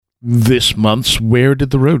This month's Where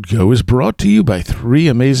Did the Road Go is brought to you by three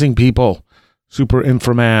amazing people, Super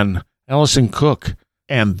Inframan, Allison Cook,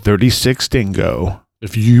 and 36 Dingo.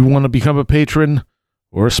 If you want to become a patron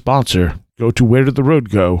or a sponsor, go to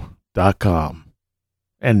wheredidtheroadgo.com.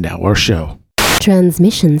 And now our show.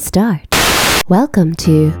 Transmission start. Welcome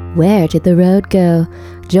to Where Did the Road Go?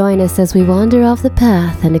 Join us as we wander off the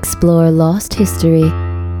path and explore lost history,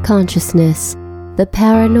 consciousness, the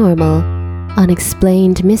paranormal,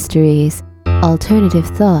 unexplained mysteries, alternative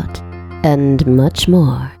thought, and much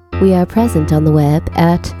more. We are present on the web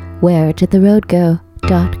at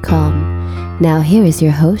wheredidtheroadgo.com. Now here is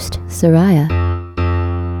your host, Soraya.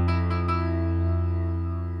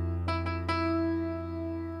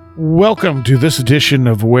 Welcome to this edition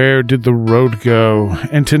of Where Did the Road Go?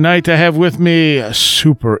 And tonight I have with me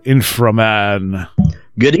Super Inframan.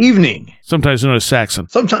 Good evening. Sometimes known as Saxon.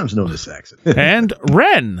 Sometimes known as Saxon. And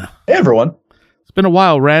Ren. Hey, everyone. It's been a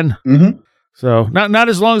while, Ren. Mm-hmm. So, not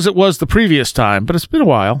as long as it was the previous time, but it's been a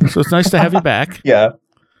while. So it's nice to have you back. Yeah.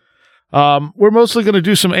 We're mostly going to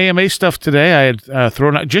do some AMA stuff today. I had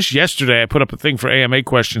thrown out, just yesterday, I put up a thing for AMA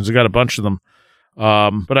questions. I got a bunch of them.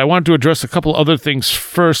 But I wanted to address a couple other things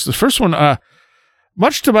first. The first one,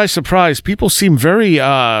 much to my surprise, people seem very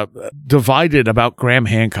divided about Graham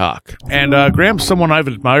Hancock. And Graham's someone I've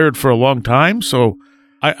admired for a long time, so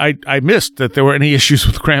I missed that there were any issues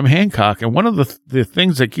with Graham Hancock. And one of the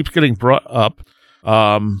things that keeps getting brought up,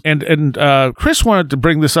 and Chris wanted to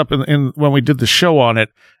bring this up in when we did the show on it,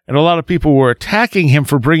 and a lot of people were attacking him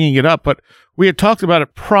for bringing it up, but we had talked about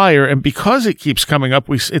it prior, and because it keeps coming up,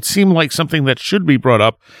 it seemed like something that should be brought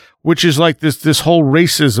up, which is like this whole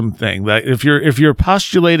racism thing, that if you're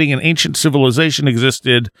postulating an ancient civilization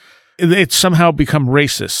existed, it's somehow become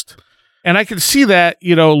racist. And I could see that,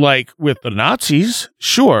 like with the Nazis,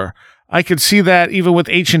 sure. I could see that even with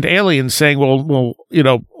ancient aliens saying, well,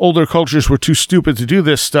 older cultures were too stupid to do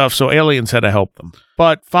this stuff, so aliens had to help them.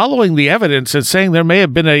 But following the evidence and saying there may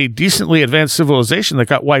have been a decently advanced civilization that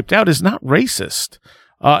got wiped out is not racist.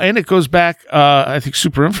 And it goes back, I think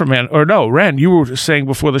Super Inframan, or no, Ren, you were saying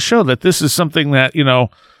before the show that this is something that,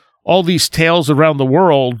 all these tales around the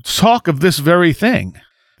world talk of this very thing.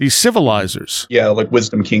 These civilizers. Yeah, like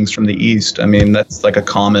wisdom kings from the East. I mean, that's like a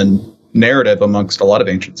common narrative amongst a lot of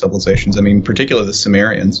ancient civilizations. I mean, particularly the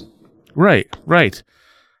Sumerians. Right.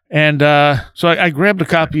 And so I grabbed a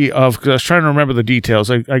copy of, because I was trying to remember the details,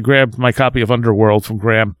 I grabbed my copy of Underworld from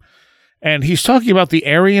Graham, and he's talking about the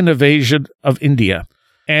Aryan invasion of India.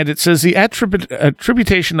 And it says the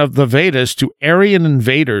attribution of the Vedas to Aryan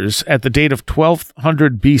invaders at the date of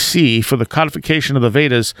 1200 BC for the codification of the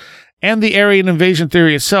Vedas and the Aryan invasion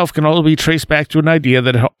theory itself can all be traced back to an idea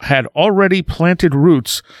that had already planted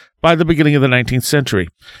roots by the beginning of the 19th century.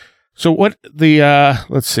 So what the,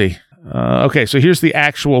 let's see. Okay, so here's the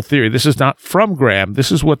actual theory. This is not from Graham.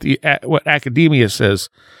 This is what what academia says.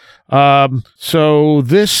 So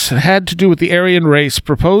this had to do with the Aryan race,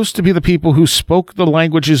 proposed to be the people who spoke the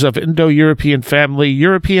languages of Indo-European family.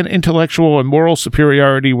 European intellectual and moral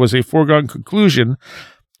superiority was a foregone conclusion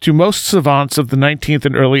to most savants of the 19th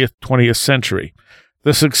and early 20th century.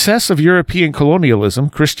 The success of European colonialism,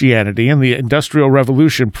 Christianity, and the Industrial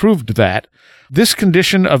Revolution proved that this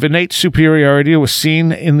condition of innate superiority was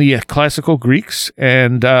seen in the classical Greeks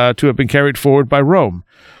and to have been carried forward by Rome.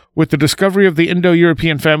 With the discovery of the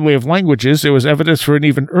Indo-European family of languages, there was evidence for an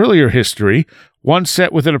even earlier history, one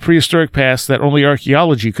set within a prehistoric past that only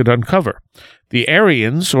archaeology could uncover. The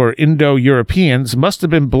Aryans, or Indo-Europeans, must have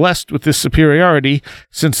been blessed with this superiority,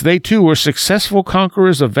 since they too were successful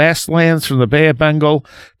conquerors of vast lands from the Bay of Bengal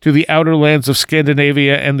to the outer lands of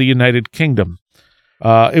Scandinavia and the United Kingdom.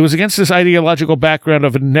 It was against this ideological background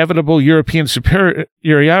of inevitable European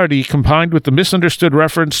superiority combined with the misunderstood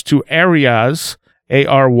reference to Aryas,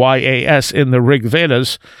 Aryas, in the Rig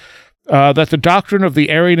Vedas, that the doctrine of the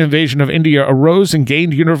Aryan invasion of India arose and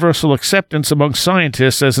gained universal acceptance among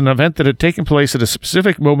scientists as an event that had taken place at a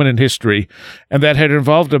specific moment in history, and that had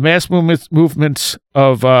involved a mass movements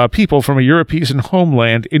of people from a European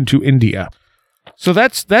homeland into India. So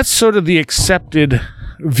that's sort of the accepted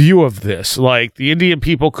view of this. Like, the Indian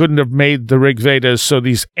people couldn't have made the Rig Vedas, so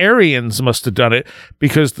these Aryans must have done it,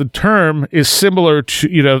 because the term is similar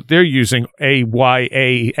to, they're using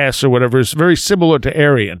AYAS or whatever, is very similar to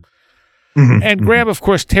Aryan. Mm-hmm. And Graham, of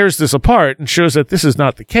course, tears this apart and shows that this is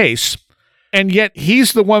not the case. And yet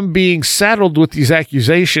he's the one being saddled with these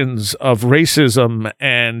accusations of racism.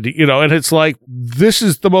 And, and it's like, this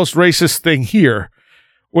is the most racist thing here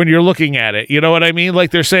when you're looking at it. You know what I mean?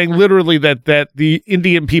 Like, they're saying literally that the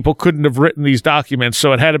Indian people couldn't have written these documents,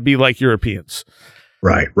 so it had to be like Europeans.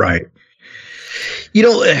 Right.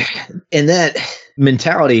 And that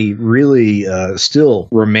mentality really still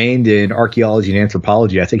remained in archaeology and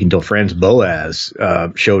anthropology, I think, until Franz Boas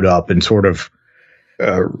showed up and sort of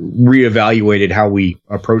reevaluated how we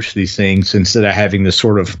approach these things instead of having this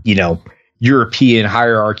sort of, European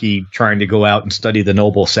hierarchy trying to go out and study the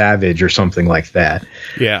noble savage or something like that.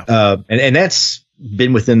 Yeah. And that's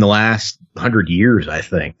been within the last 100 years, I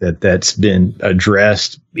think, that's been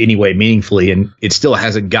addressed anyway meaningfully, and it still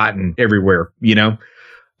hasn't gotten everywhere,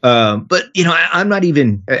 But, I'm not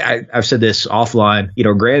even, I've said this offline,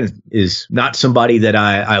 Graham is not somebody that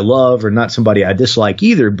I love or not somebody I dislike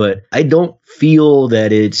either, but I don't feel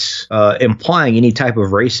that it's implying any type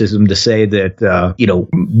of racism to say that,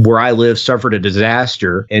 where I live suffered a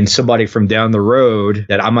disaster and somebody from down the road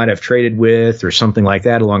that I might have traded with or something like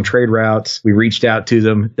that along trade routes, we reached out to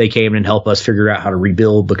them. They came and helped us figure out how to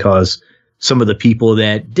rebuild because some of the people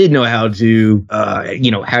that did know how to,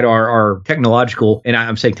 had our technological, and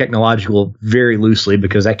I'm saying technological very loosely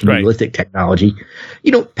because that can be lithic technology,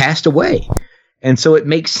 passed away. And so it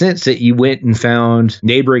makes sense that you went and found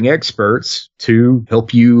neighboring experts to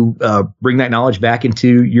help you bring that knowledge back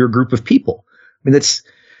into your group of people. I mean,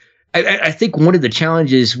 I think one of the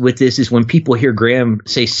challenges with this is when people hear Graham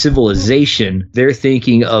say civilization, they're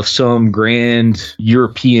thinking of some grand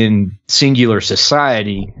European singular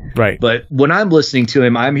society. Right. But when I'm listening to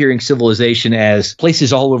him, I'm hearing civilization as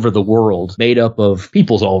places all over the world, made up of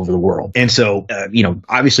peoples all over the world. And so,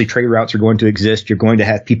 obviously trade routes are going to exist. You're going to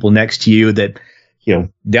have people next to you that,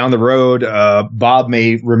 down the road, Bob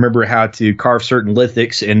may remember how to carve certain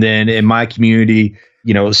lithics. And then in my community,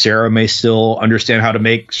 Sarah may still understand how to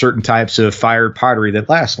make certain types of fired pottery that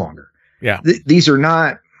last longer. Yeah. These are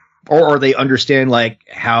not, or they understand like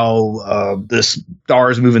how the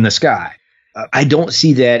stars move in the sky. I don't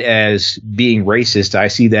see that as being racist. I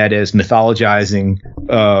see that as mythologizing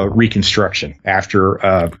reconstruction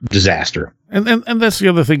after disaster. And that's the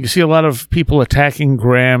other thing. You see a lot of people attacking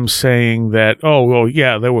Graham saying that, oh, well,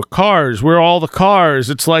 yeah, there were cars. We're all the cars.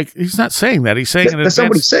 It's like, he's not saying that. He's saying that's not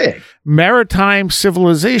what he's saying. Maritime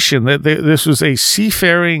civilization, that this was a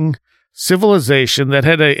seafaring civilization that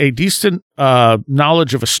had a decent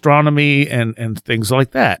knowledge of astronomy and things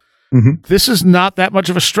like that. Mm-hmm. This is not that much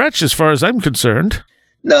of a stretch as far as I'm concerned.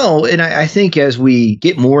 No, and I think as we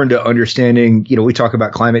get more into understanding, we talk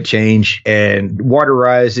about climate change and water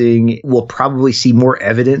rising, we'll probably see more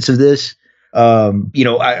evidence of this.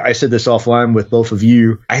 I said this offline with both of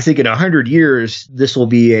you. I think in 100 years, this will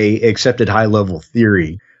be a accepted high level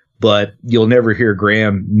theory, but you'll never hear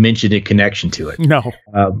Graham mention a connection to it. No.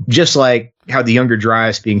 Just like how the Younger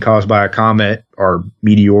Dryas being caused by a comet or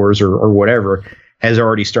meteors or whatever has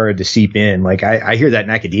already started to seep in. Like I hear that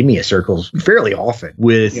in academia circles fairly often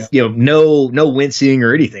with, no wincing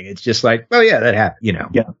or anything. It's just like, oh yeah, that happened,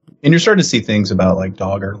 Yeah. And you're starting to see things about like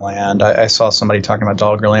Doggerland. I saw somebody talking about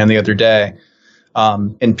Doggerland the other day.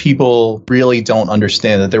 And people really don't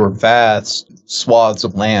understand that there were vast swaths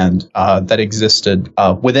of land that existed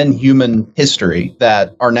within human history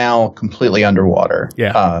that are now completely underwater.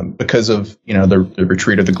 Yeah. Because of, the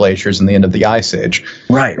retreat of the glaciers and the end of the Ice Age.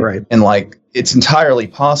 Right. And it's entirely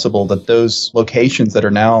possible that those locations that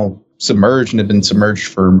are now submerged and have been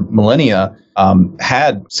submerged for millennia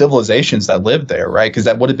had civilizations that lived there, right? Because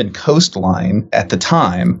that would have been coastline at the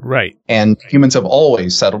time. Right. And humans have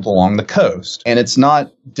always settled along the coast. And it's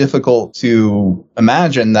not difficult to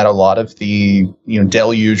imagine that a lot of the,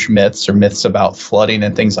 deluge myths or myths about flooding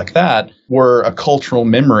and things like that were a cultural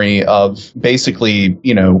memory of basically,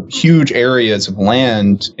 huge areas of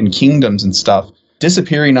land and kingdoms and stuff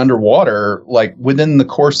disappearing underwater, like within the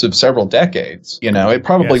course of several decades. It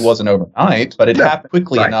probably wasn't overnight, but it happened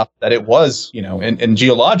quickly enough that it was, in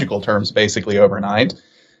geological terms, basically overnight.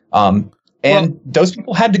 And those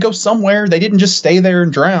people had to go somewhere. They didn't just stay there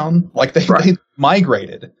and drown. Like they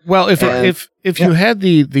migrated. Well, if you had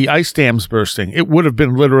the ice dams bursting, it would have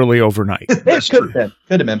been literally overnight. It could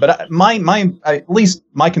have been. But at least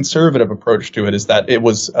my conservative approach to it is that it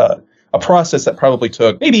was a process that probably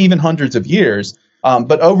took maybe even hundreds of years.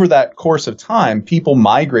 But over that course of time, people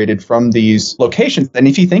migrated from these locations. And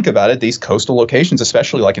if you think about it, these coastal locations,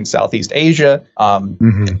 especially like in Southeast Asia,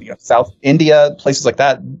 South India, places like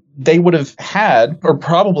that, they would have had or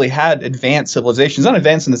probably had advanced civilizations, not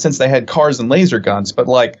advanced in the sense they had cars and laser guns, but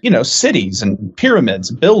like, cities and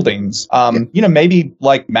pyramids, buildings, maybe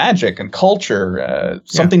like magic and culture,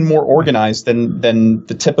 something more organized than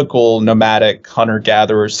the typical nomadic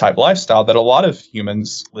hunter-gatherers type lifestyle that a lot of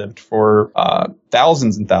humans lived for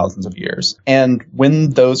thousands and thousands of years. And when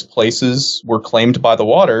those places were claimed by the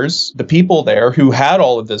waters, the people there who had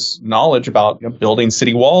all of this knowledge about building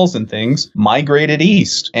city walls and things migrated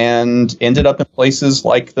east. and ended up in places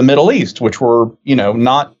like the Middle East, which were,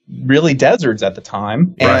 not really deserts at the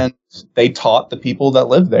time. Right. And they taught the people that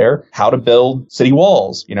lived there how to build city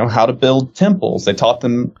walls, how to build temples. They taught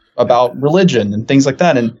them about religion and things like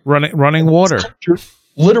that. And running water.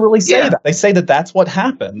 Literally say that. They say that that's what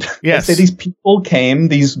happened. Yes. They say these people came,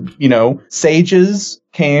 these, sages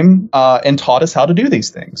came and taught us how to do these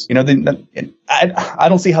things. I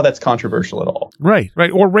don't see how that's controversial at all. Right.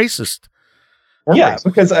 Or racist.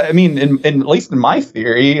 Because I mean, at least in my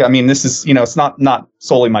theory, this is, it's not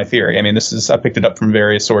solely my theory. I picked it up from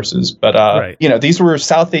various sources, but these were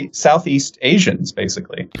Southeast Asians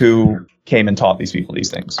basically who came and taught these people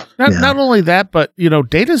these things. Not only that, but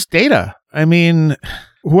data's data.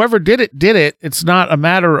 Whoever did it. It's not a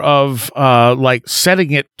matter of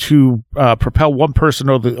setting it to propel one person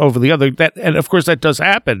over the other. And of course that does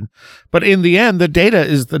happen, but in the end, the data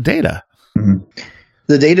is the data. Mm-hmm.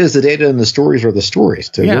 The data is the data, and the stories are the stories.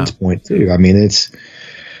 To Lynn's point too. It's.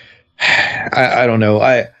 I don't know.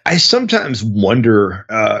 I sometimes wonder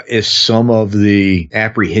if some of the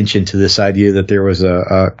apprehension to this idea that there was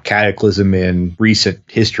a cataclysm in recent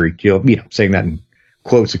history, saying that in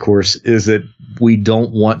quotes, of course, is that we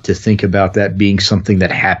don't want to think about that being something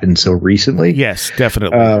that happened so recently. Yes,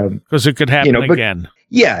 definitely. Because it could happen again.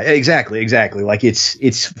 Yeah, exactly. Like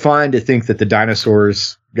it's fine to think that the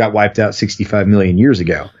dinosaurs got wiped out 65 million years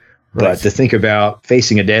ago. But Right. to think about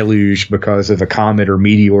facing a deluge because of a comet or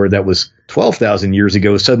meteor that was 12,000 years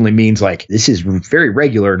ago suddenly means like this is very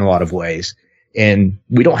regular in a lot of ways. And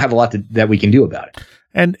we don't have a lot that we can do about it.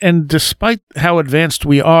 And despite how advanced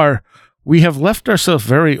we are, we have left ourselves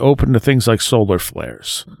very open to things like solar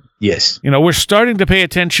flares. Yes. We're starting to pay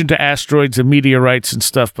attention to asteroids and meteorites and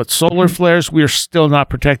stuff, but solar flares we're still not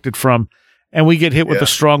protected from. And we get hit with a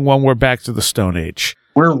strong one, we're back to the Stone Age.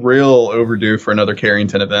 We're real overdue for another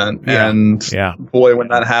Carrington event. Yeah. And boy, when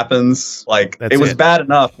that happens, That's it was it. bad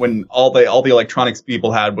enough when all the electronics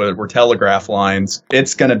people had were telegraph lines.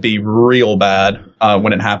 It's going to be real bad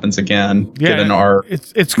when it happens again, given our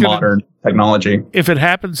it's modern technology. If it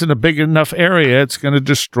happens in a big enough area, it's going to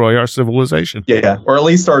destroy our civilization. Yeah. Or at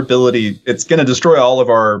least our ability. It's going to destroy all of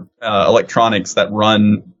our electronics that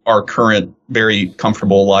run our current very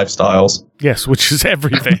comfortable lifestyles. Yes, which is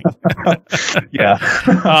everything. Yeah.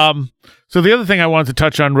 So the other thing I wanted to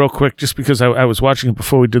touch on real quick, just because I was watching it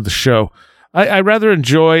before we did the show, I rather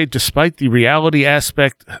enjoy, despite the reality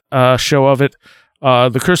aspect show of it,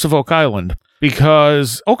 The Curse of Oak Island,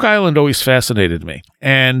 because Oak Island always fascinated me.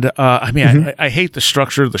 And I hate the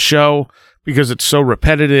structure of the show because it's so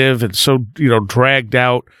repetitive and so dragged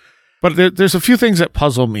out. But there's a few things that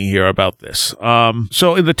puzzle me here about this.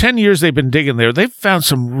 So in the 10 years they've been digging there, they've found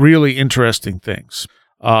some really interesting things.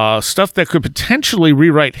 Stuff that could potentially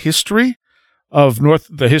rewrite history of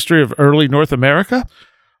the history of early North America.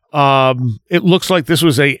 It looks like this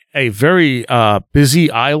was a very busy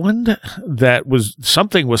island that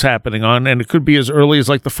something was happening on, and it could be as early as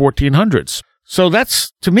like the 1400s. So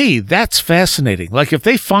to me, that's fascinating. Like if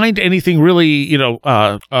they find anything really,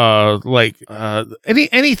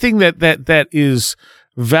 anything that is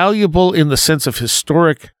valuable in the sense of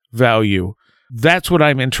historic value, that's what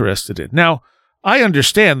I'm interested in. Now, I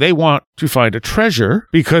understand they want to find a treasure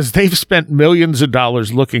because they've spent millions of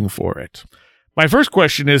dollars looking for it. My first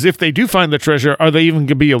question is, if they do find the treasure, are they even going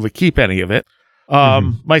to be able to keep any of it?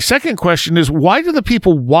 My second question is, why do the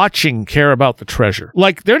people watching care about the treasure?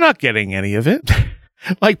 Like, they're not getting any of it.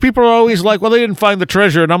 Like, people are always like, well, they didn't find the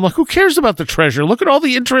treasure. And I'm like, who cares about the treasure? Look at all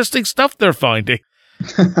the interesting stuff they're finding.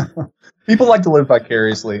 People like to live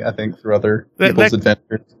vicariously, I think, through other people's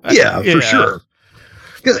adventures. Yeah, for sure.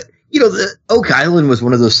 Because, the Oak Island was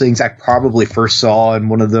one of those things I probably first saw in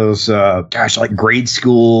one of those, like grade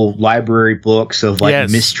school library books of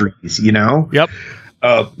mysteries, Yep.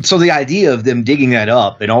 So the idea of them digging that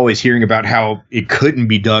up and always hearing about how it couldn't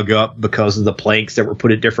be dug up because of the planks that were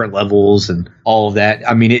put at different levels and all of that.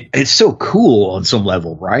 I mean, it's so cool on some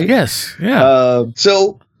level, right? Yes. Yeah.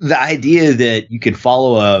 So the idea that you can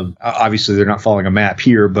follow obviously they're not following a map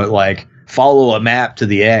here, but like follow a map to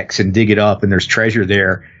the X and dig it up and there's treasure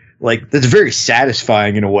there. Like, that's very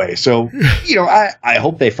satisfying in a way. So, I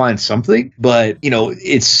hope they find something. But,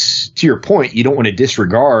 it's to your point, you don't want to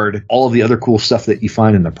disregard all of the other cool stuff that you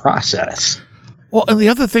find in the process. Well, and the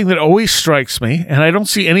other thing that always strikes me, and I don't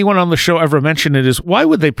see anyone on the show ever mention it, is why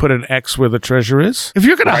would they put an X where the treasure is? If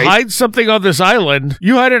you're going to hide something on this island,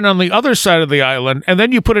 you hide it on the other side of the island, and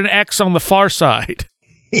then you put an X on the far side.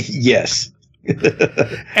 Yes.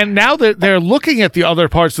 And now that they're looking at the other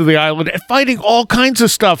parts of the island and finding all kinds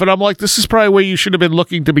of stuff, and I'm like, this is probably where you should have been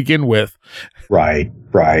looking to begin with. Right.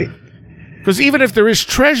 Because even if there is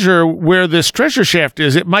treasure where this treasure shaft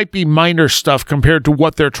is, it might be minor stuff compared to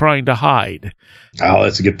what they're trying to hide. Oh,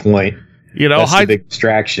 that's a good point. You know, that's a big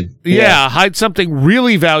distraction. Yeah, hide something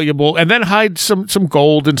really valuable, and then hide some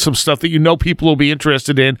gold and some stuff that you know people will be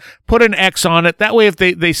interested in. Put an X on it. That way, if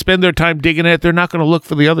they spend their time digging it, they're not going to look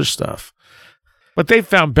for the other stuff. But they've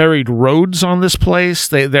found buried roads on this place.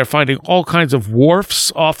 They're finding all kinds of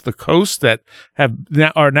wharfs off the coast that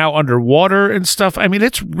are now underwater and stuff. I mean,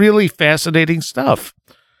 it's really fascinating stuff.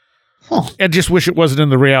 Huh. I just wish it wasn't in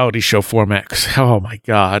the reality show format. 'Cause, oh, my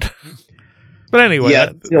God. But anyway.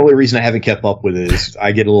 Yeah, the only reason I haven't kept up with it is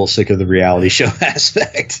I get a little sick of the reality show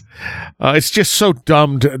aspect. It's just so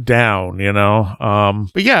dumbed down, you know.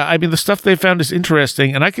 But yeah, I mean, the stuff they found is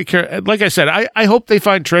interesting, and I could care. Like I said, I hope they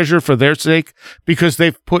find treasure for their sake because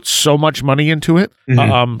they've put so much money into it.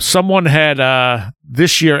 Mm-hmm. Someone had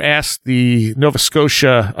this year asked the Nova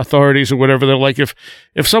Scotia authorities or whatever. They're like, if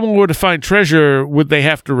someone were to find treasure, would they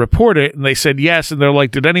have to report it? And they said yes. And they're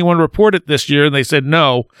like, did anyone report it this year? And they said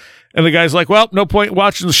no. And the guy's like, well, no point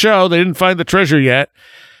watching the show. They didn't find the treasure yet.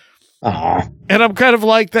 Aww. And I'm kind of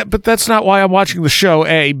like that, but that's not why I'm watching the show,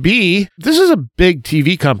 A. B, this is a big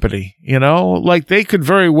TV company, you know? Like, they could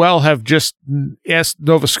very well have just asked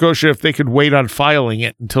Nova Scotia if they could wait on filing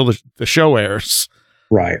it until the show airs.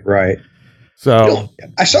 Right. So, you know,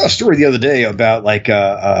 I saw a story the other day about like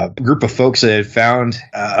a group of folks that had found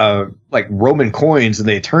like Roman coins, and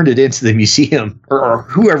they turned it into the museum, or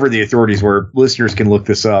whoever the authorities were. Listeners can look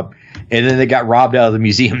this up. And then they got robbed out of the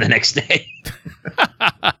museum the next day,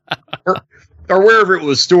 or wherever it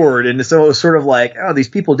was stored. And so it was sort of like, oh, these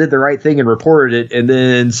people did the right thing and reported it, and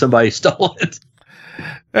then somebody stole it,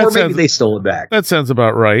 or maybe they stole it back. That sounds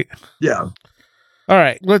about right. Yeah. All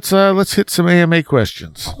right, let's hit some AMA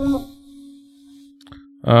questions.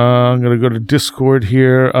 I'm going to go to Discord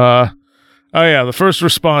here. The first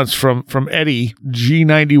response from Eddie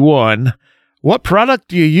G91. What product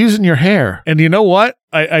do you use in your hair? And you know what?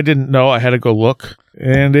 I didn't know. I had to go look.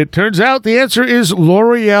 And it turns out the answer is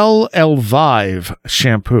L'Oreal Elvive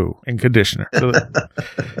shampoo and conditioner.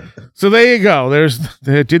 So there you go.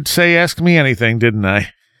 They did say ask me anything, didn't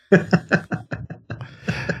I?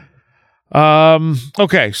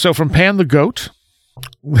 Okay, so from Pan the Goat.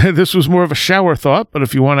 This was more of a shower thought, but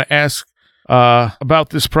if you want to ask about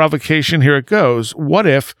this provocation, here it goes. What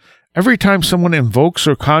if every time someone invokes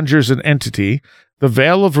or conjures an entity, the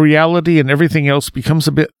veil of reality and everything else becomes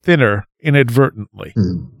a bit thinner inadvertently?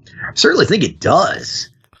 I certainly think it does.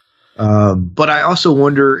 But I also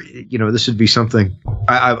wonder, you know, this would be something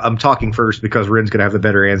I'm talking first because Ren's going to have a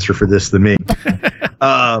better answer for this than me.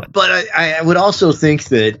 But I would also think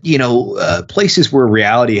that, you know, places where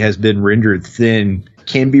reality has been rendered thin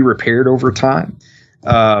can be repaired over time.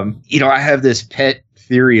 You know, I have this pet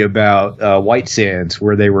theory about White Sands,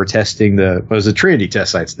 where they were testing the Trinity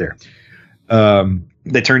test sites there.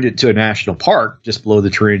 They turned it to a national park just below the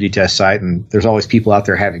Trinity test site, and there's always people out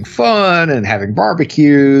there having fun and having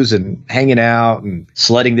barbecues and hanging out and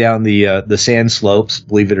sledding down the sand slopes,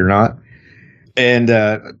 believe it or not. And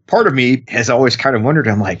part of me has always kind of wondered,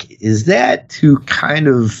 I'm like, is that to kind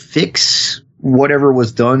of fix whatever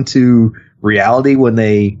was done to reality when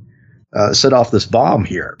they set off this bomb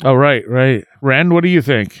here? Oh, right. Rand, what do you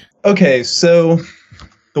think? Okay, so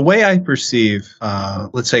the way I perceive,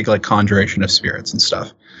 let's take like conjuration of spirits and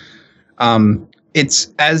stuff. It's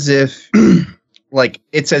as if like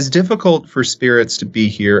it's as difficult for spirits to be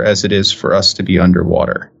here as it is for us to be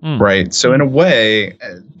underwater, right? So in a way,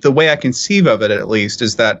 the way I conceive of it, at least,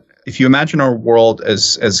 is that if you imagine our world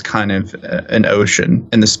as kind of an ocean,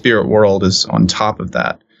 and the spirit world is on top of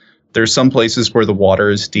that, there's some places where the water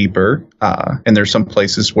is deeper, and there's some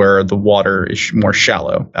places where the water is more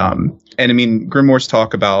shallow. And I mean, grimoires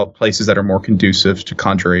talk about places that are more conducive to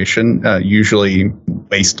conjuration, usually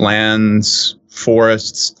wastelands,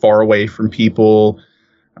 forests, far away from people,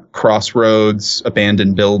 crossroads,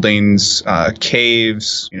 abandoned buildings,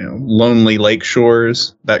 caves, you know, lonely lake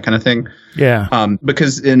shores, that kind of thing. Yeah.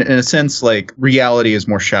 Because in a sense, like, reality is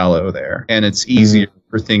more shallow there, and it's easier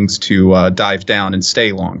for things to dive down and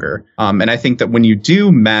stay longer. And I think that when you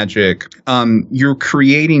do magic, you're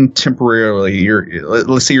creating temporarily,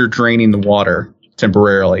 let's say you're draining the water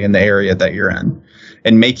temporarily in the area that you're in,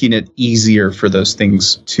 and making it easier for those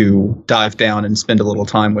things to dive down and spend a little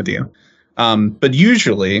time with you. But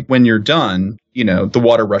usually when you're done, you know, the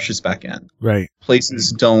water rushes back in. Right.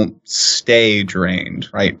 Places don't stay drained,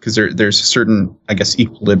 right? Because there's a certain, I guess,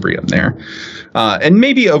 equilibrium there. And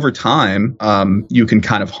maybe over time, you can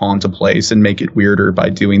kind of haunt a place and make it weirder by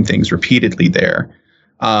doing things repeatedly there.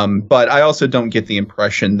 But I also don't get the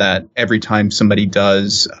impression that every time somebody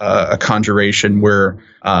does a conjuration, we're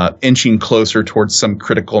inching closer towards some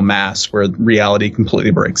critical mass where reality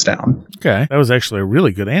completely breaks down. Okay. That was actually a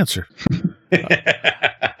really good answer.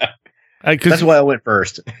 That's why I went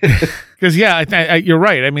first. Because you're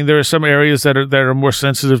right. I mean, there are some areas that are more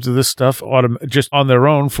sensitive to this stuff just on their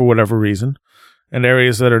own for whatever reason, and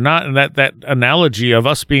areas that are not. And that analogy of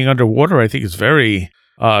us being underwater, I think, is very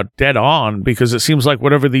dead on, because it seems like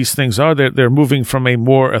whatever these things are, they're moving from a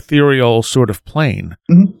more ethereal sort of plane.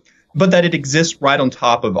 Mm-hmm. But that it exists right on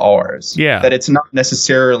top of ours. Yeah. That it's not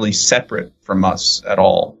necessarily separate from us at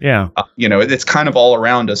all. Yeah. It's kind of all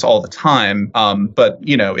around us all the time. But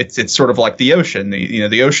it's sort of like the ocean.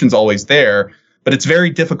 The ocean's always there, but it's very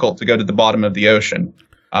difficult to go to the bottom of the ocean.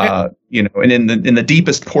 And in the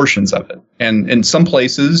deepest portions of it. And in some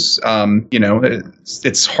places,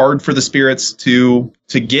 it's hard for the spirits to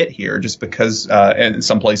get here, just because and in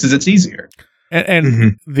some places it's easier. And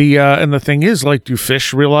Mm-hmm. the thing is, like, do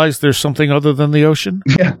fish realize there's something other than the ocean?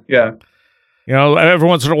 Yeah. Every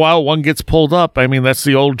once in a while, one gets pulled up. I mean, that's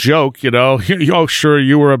the old joke, Oh, sure,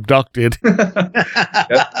 you were abducted.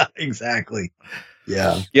 Exactly.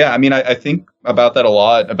 Yeah. Yeah, I mean, I think about that a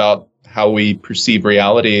lot, about how we perceive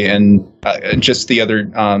reality. And just the other,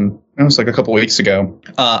 it was like a couple weeks ago,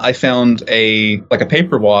 I found a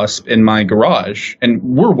paper wasp in my garage, and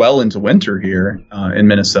we're well into winter here in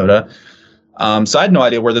Minnesota. So I had no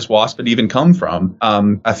idea where this wasp had even come from.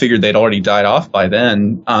 I figured they'd already died off by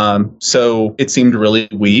then. So it seemed really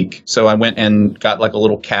weak. So I went and got like a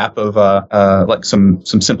little cap of some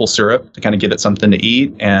simple syrup to kind of give it something to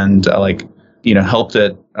eat, and helped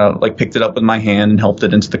it, picked it up with my hand and helped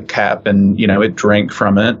it into the cap, and it drank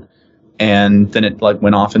from it, and then it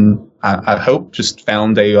went off, and I hope just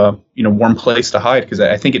found a warm place to hide, because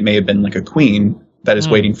I think it may have been like a queen that is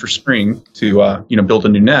waiting for spring to build a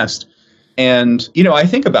new nest. And, I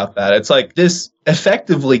think about that. It's like this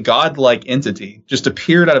effectively godlike entity just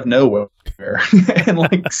appeared out of nowhere and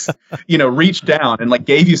reached down and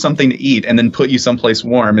gave you something to eat, and then put you someplace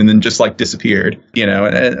warm, and then just disappeared,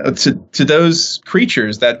 and to those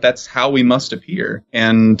creatures, that's how we must appear.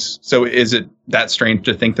 And so is it that strange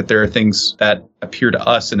to think that there are things that appear to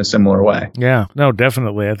us in a similar way? Yeah, no,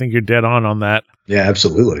 definitely. I think you're dead on that. Yeah,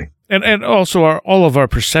 absolutely. And also all of our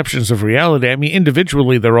perceptions of reality, I mean,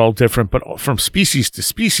 individually they're all different, but from species to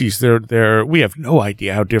species, we have no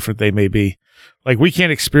idea how different they may be. Like, we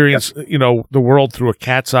can't experience, the world through a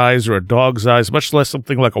cat's eyes or a dog's eyes, much less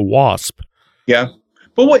something like a wasp. Yeah.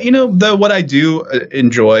 But what I do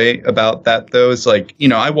enjoy about that, though, is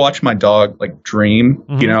I watch my dog dream.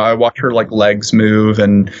 Mm-hmm. I watch her legs move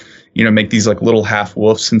and, make these little half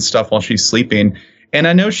woofs and stuff while she's sleeping. And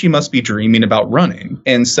I know she must be dreaming about running.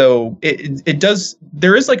 And so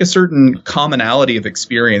there is a certain commonality of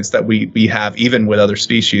experience that we have even with other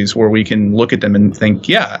species, where we can look at them and think,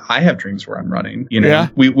 yeah, I have dreams where I'm running. Yeah.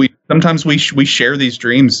 We sometimes we share these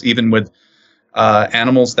dreams even with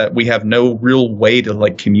animals that we have no real way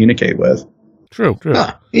to communicate with. True.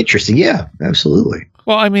 Interesting. Yeah, absolutely.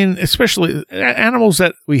 Well, I mean, especially animals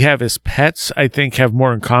that we have as pets, I think have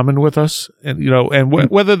more in common with us, and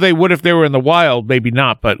whether they would if they were in the wild, maybe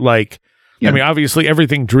not. But I mean, obviously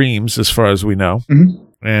everything dreams, as far as we know, mm-hmm.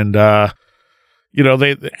 and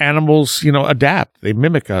the animals, adapt, they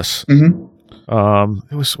mimic us.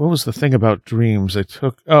 Mm-hmm. What was the thing about dreams? This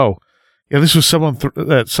was someone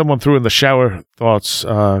threw in the shower thoughts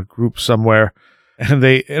group somewhere, and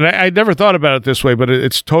I never thought about it this way, but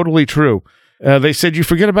it's totally true. They said you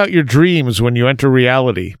forget about your dreams when you enter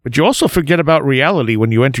reality, but you also forget about reality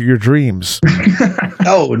when you enter your dreams.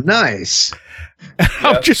 Oh, nice.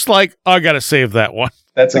 I'm just like, I got to save that one.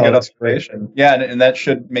 That's a good observation. Yeah, and that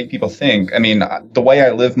should make people think. I mean, the way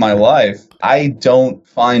I live my life, I don't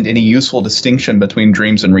find any useful distinction between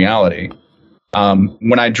dreams and reality.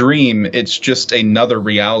 When I dream, it's just another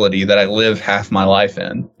reality that I live half my life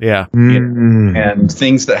in. Yeah. And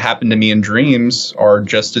things that happen to me in dreams are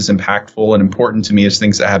just as impactful and important to me as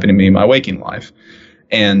things that happen to me in my waking life.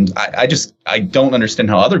 And I don't understand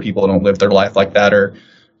how other people don't live their life like that, or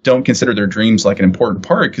don't consider their dreams an important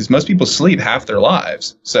part, because most people sleep half their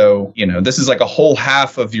lives. So, this is a whole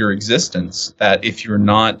half of your existence that if you're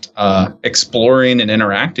not exploring and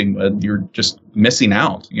interacting with, you're just missing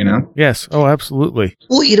out, Yes. Oh, absolutely.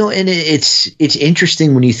 Well, and it's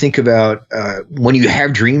interesting when you think about when you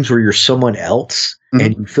have dreams where you're someone else, mm-hmm.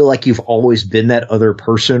 and you feel like you've always been that other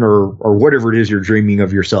person or whatever it is you're dreaming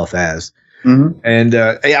of yourself as. Mm-hmm. And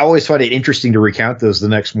I always find it interesting to recount those the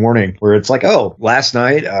next morning, where it's like, oh, last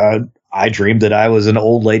night I dreamed that I was an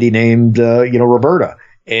old lady named Roberta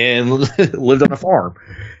and lived on a farm.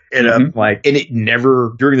 And I'm like, and it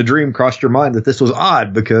never during the dream crossed your mind that this was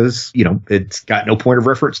odd because, it's got no point of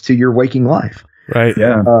reference to your waking life. Right.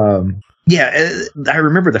 Yeah. I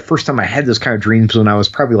remember the first time I had those kind of dreams when I was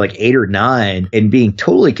probably like 8 or 9 and being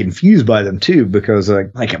totally confused by them too, because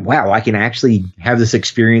wow, I can actually have this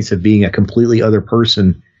experience of being a completely other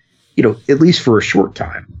person, at least for a short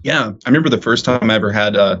time. Yeah. I remember the first time I ever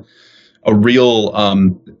had a real,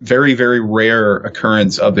 very, very rare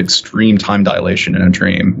occurrence of extreme time dilation in a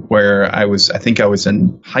dream where I think I was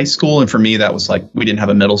in high school. And for me, that was like, we didn't have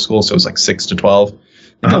a middle school. So it was like 6 to 12.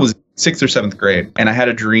 I was 6th or 7th grade, and I had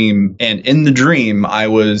a dream. And in the dream, I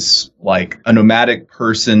was like a nomadic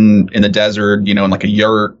person in the desert, in like a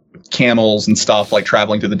yurt, camels and stuff, like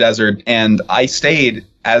traveling through the desert. And I stayed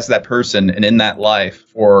as that person and in that life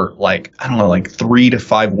for like, I don't know, like 3 to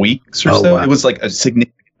 5 weeks or so. Wow. It was like a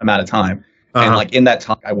significant amount of time. And like in that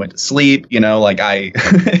time, I went to sleep,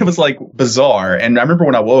 it was like bizarre. And I remember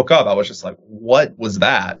when I woke up, I was just like, what was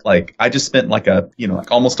that? Like, I just spent like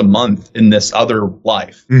like almost a month in this other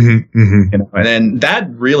life. And then that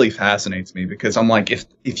really fascinates me because I'm like,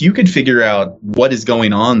 if you could figure out what is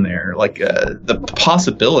going on there, like the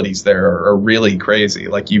possibilities there are really crazy.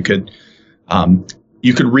 Like you could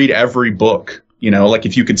read every book. Like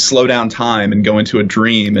if you could slow down time and go into a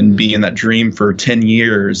dream and be in that dream for 10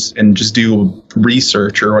 years and just do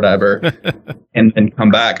research or whatever and come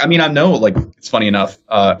back. I mean, I know, like, it's funny enough.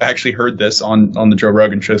 I actually heard this on the Joe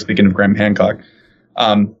Rogan show, speaking of Graham Hancock.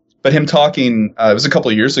 But him talking, it was a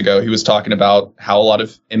couple of years ago, he was talking about how a lot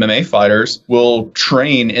of MMA fighters will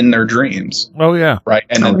train in their dreams. Oh, yeah. Right.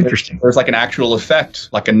 And then there's like an actual effect,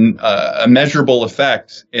 like a measurable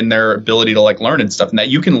effect in their ability to like learn and stuff. And that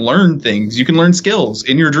you can learn things, you can learn skills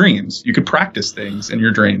in your dreams. You could practice things in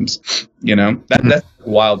your dreams. That's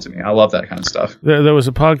wild to me. I love that kind of stuff. There was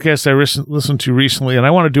a podcast I listened to recently, and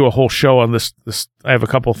I want to do a whole show on this. I have a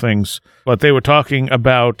couple things, but they were talking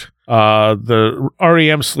about the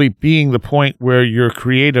REM sleep being the point where your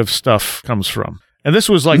creative stuff comes from. And this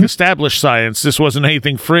was like established science. This wasn't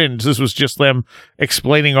anything fringe. This was just them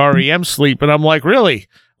explaining REM sleep. And I'm like, really?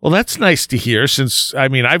 Well, that's nice to hear since,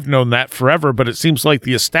 I've known that forever, but it seems like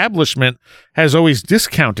the establishment has always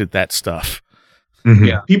discounted that stuff.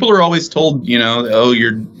 Yeah. People are always told, oh,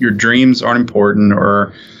 your dreams aren't important,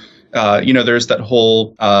 or there's that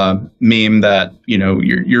whole meme that,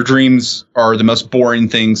 your dreams are the most boring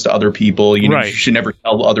things to other people. You should never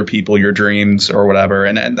tell other people your dreams or whatever.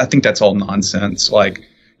 And I think that's all nonsense. Like,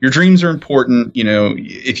 your dreams are important.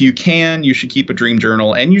 If you can, you should keep a dream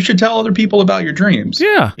journal, and you should tell other people about your dreams.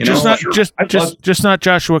 Yeah. Just not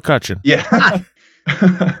Joshua Cutchin. Yeah.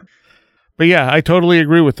 But yeah, I totally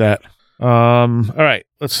agree with that. All right.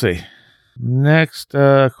 Let's see. Next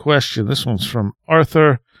question. This one's from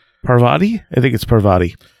Arthur Parvati. I think it's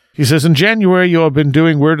Parvati. He says, in January, you have been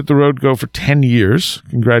doing Where Did the Road Go for 10 years.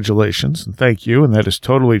 Congratulations and thank you. And that is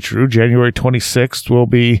totally true. January 26th will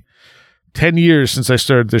be 10 years since I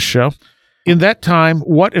started this show. In that time,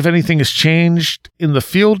 what, if anything, has changed in the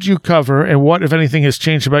field you cover, and what, if anything, has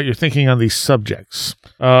changed about your thinking on these subjects?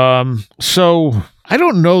 So I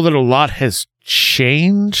don't know that a lot has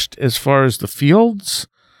changed as far as the fields,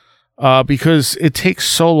 because it takes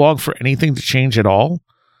so long for anything to change at all.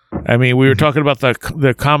 We were talking about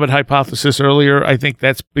the comet hypothesis earlier. I think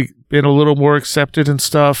that's been a little more accepted and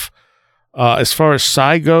stuff. As far as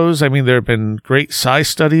psi goes, there have been great psi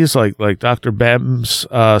studies like Dr. Bem's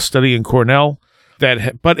study in Cornell,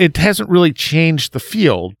 but it hasn't really changed the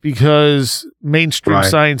field because mainstream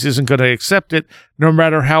science isn't going to accept it no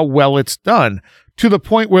matter how well it's done, to the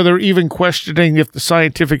point where they're even questioning if the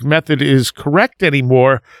scientific method is correct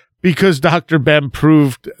anymore because Dr. Bem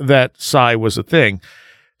proved that psi was a thing.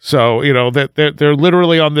 So, that they're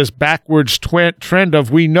literally on this backwards trend of,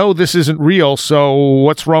 we know this isn't real, so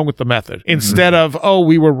what's wrong with the method? Instead of, oh,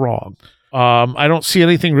 we were wrong. I don't see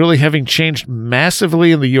anything really having changed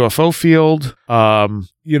massively in the UFO field.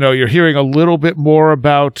 You're hearing a little bit more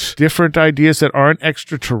about different ideas that aren't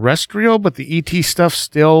extraterrestrial, but the ET stuff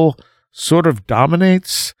still sort of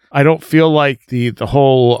dominates. I don't feel like the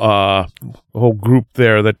whole group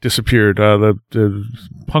there that disappeared, the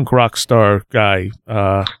punk rock star guy.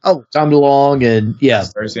 Tom DeLonge and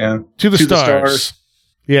To the Stars.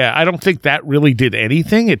 Yeah, I don't think that really did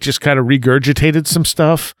anything. It just kind of regurgitated some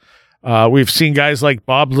stuff. We've seen guys like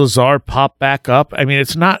Bob Lazar pop back up.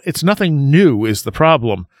 It's nothing new is the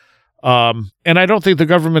problem. And I don't think the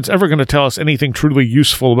government's ever going to tell us anything truly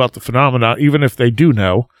useful about the phenomena, even if they do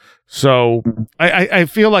know. So I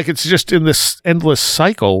feel like it's just in this endless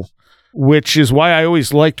cycle, which is why I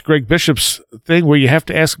always liked Greg Bishop's thing where you have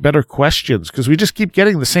to ask better questions, because we just keep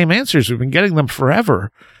getting the same answers. We've been getting them forever.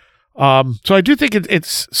 So I do think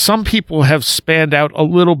it's some people have spanned out a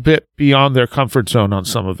little bit beyond their comfort zone on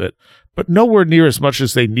some of it, but nowhere near as much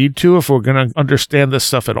as they need to if we're going to understand this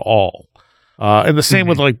stuff at all. And the same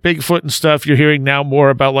with like Bigfoot and stuff. You're hearing now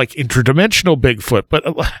more about like interdimensional Bigfoot, but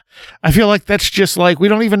I feel like that's just like, we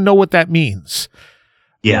don't even know what that means.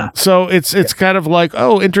 Yeah. So it's kind of like,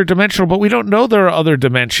 oh, interdimensional, but we don't know there are other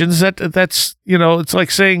dimensions. That's, it's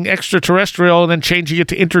like saying extraterrestrial and then changing it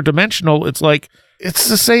to interdimensional. It's like, it's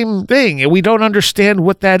the same thing. And we don't understand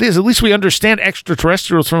what that is. At least we understand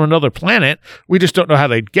extraterrestrials from another planet. We just don't know how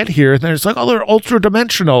they'd get here. And then it's like, oh, they're ultra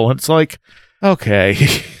dimensional. And it's like, okay.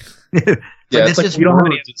 Yeah, it's like you don't have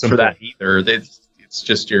any evidence for that either. It's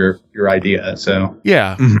just your idea. So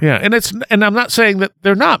yeah, and I'm not saying that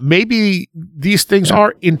they're not. Maybe these things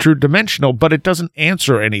are interdimensional, but it doesn't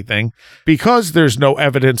answer anything because there's no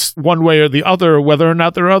evidence one way or the other whether or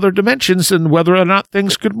not there are other dimensions and whether or not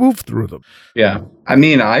things could move through them. Yeah, I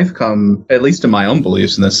mean, I've come, at least in my own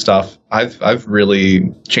beliefs in this stuff, I've really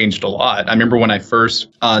changed a lot. I remember when I first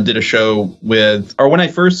did a show when I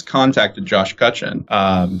first contacted Josh Cutchin.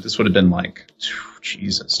 This would have been like,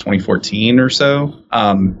 Jesus, 2014 or so.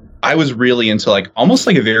 I was really into like almost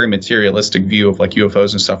like a very materialistic view of like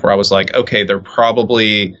UFOs and stuff, where I was like, okay, they're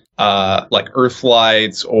probably like Earth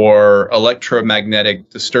flights or electromagnetic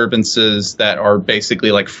disturbances that are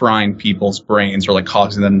basically like frying people's brains or like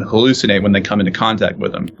causing them to hallucinate when they come into contact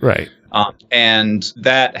with them. Right. And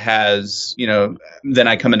that has, then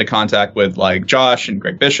I come into contact with like Josh and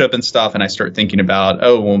Greg Bishop and stuff, and I start thinking about,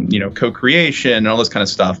 co-creation and all this kind of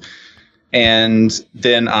stuff. And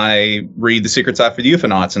then I read The Secret Side for the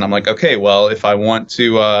Ufonauts, and I'm like, okay, well, if I want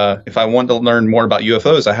to learn more about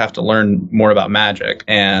UFOs, I have to learn more about magic.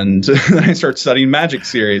 And then I start studying magic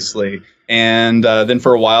seriously. And then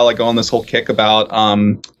for a while, I go on this whole kick about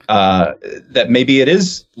that maybe it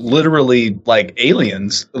is literally like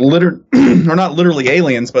aliens, or not literally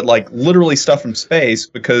aliens, but like literally stuff from space,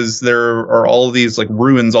 because there are all of these like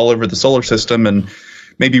ruins all over the solar system, and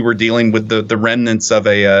maybe we're dealing with the remnants of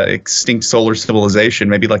a extinct solar civilization,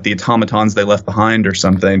 maybe like the automatons they left behind or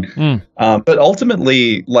something. But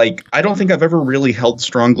ultimately, like, I don't think I've ever really held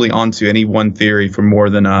strongly onto any one theory for more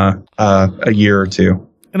than a year or two.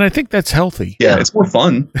 And I think that's healthy. Yeah, it's more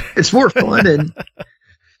fun. It's more fun. And,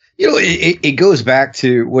 it goes back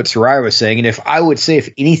to what Soraya was saying. And if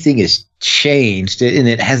anything has changed, and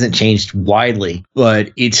it hasn't changed widely,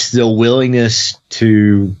 but it's the willingness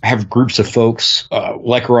to have groups of folks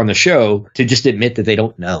like we're on the show to just admit that they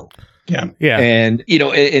don't know. Yeah. And,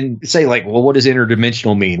 and say like, well, what does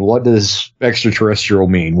interdimensional mean? What does extraterrestrial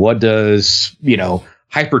mean? What does,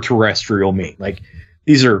 hyperterrestrial mean? Like,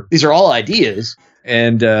 these are all ideas.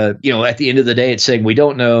 And, at the end of the day, it's saying we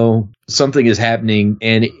don't know, something is happening,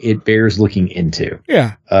 and it bears looking into.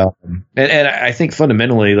 Yeah. And I think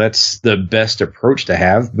fundamentally that's the best approach to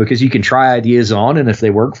have, because you can try ideas on, and if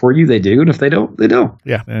they work for you, they do. And if they don't, they don't.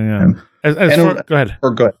 Yeah. Go ahead.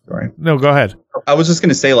 Or go ahead. Sorry. No, go ahead. I was just going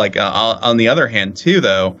to say, like, on the other hand, too,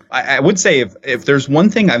 though, I would say if there's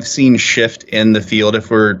one thing I've seen shift in the field,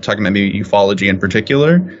 if we're talking about maybe ufology in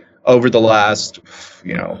particular, over the last,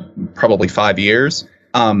 probably 5 years,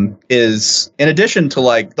 is in addition to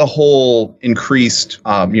like the whole increased,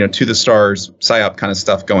 to the stars psyop kind of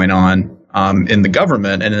stuff going on in the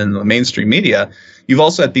government and in the mainstream media, you've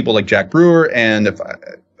also had people like Jack Brewer and, if I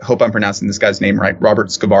hope I'm pronouncing this guy's name right, Robert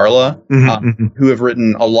Scavarla, who have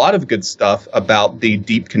written a lot of good stuff about the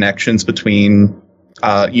deep connections between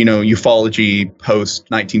ufology post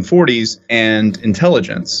 1940s and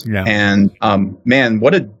intelligence. Yeah. And man,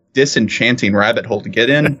 what a disenchanting rabbit hole to get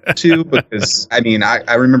into, because I mean,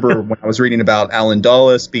 I remember when I was reading about Alan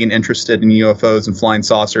Dulles being interested in UFOs and flying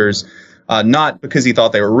saucers, not because he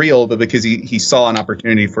thought they were real, but because he saw an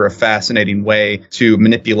opportunity for a fascinating way to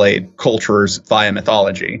manipulate cultures via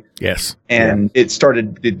mythology. Yes. And it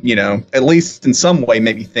started, at least in some way,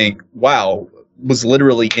 made me think, wow, was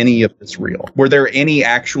literally any of this real? Were there any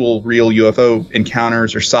actual real UFO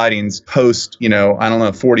encounters or sightings post,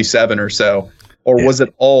 47 or so? Or was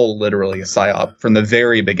it all literally a psyop from the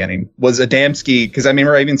very beginning? Was Adamski, because I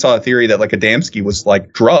remember I even saw a theory that like Adamski was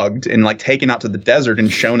like drugged and like taken out to the desert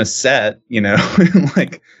and shown a set,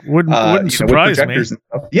 like wouldn't surprise me. And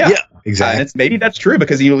stuff. Yeah, exactly. And maybe that's true,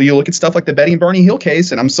 because you look at stuff like the Betty and Barney Hill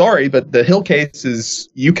case, and I'm sorry, but the Hill case is,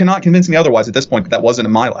 you cannot convince me otherwise at this point, but that wasn't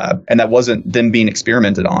in my lab, and that wasn't them being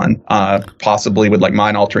experimented on, possibly with like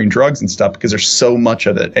mind altering drugs and stuff, because there's so much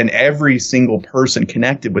of it, and every single person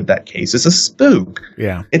connected with that case is a spook.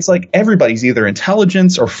 Yeah. It's like everybody's either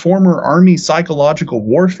intelligence or former army psychological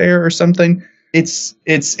warfare or something. it's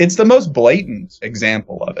the most blatant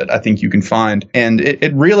example of it I think you can find. And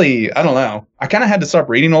it really, I don't know. I kind of had to stop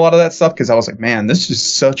reading a lot of that stuff because I was like, man, this is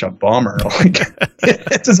such a bummer. Like,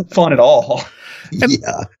 this isn't fun at all.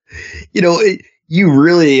 Yeah. You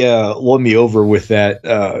really won me over with that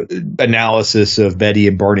analysis of Betty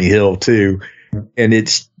and Barney Hill, too. And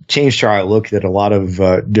it's changed how I looked at a lot of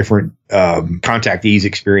different contactees'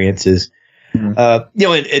 experiences.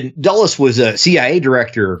 Mm-hmm. And Dulles was a CIA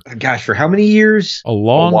director, gosh, for how many years? A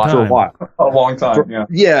long time. For a while. A long time,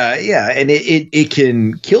 yeah. Yeah. And it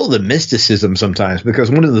can kill the mysticism sometimes,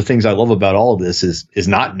 because one of the things I love about all of this is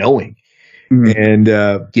not knowing. Mm-hmm. And,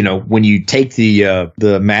 when you take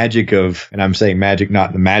the magic of, and I'm saying magic not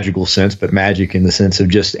in the magical sense, but magic in the sense of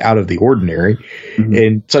just out of the ordinary, mm-hmm.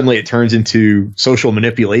 and suddenly it turns into social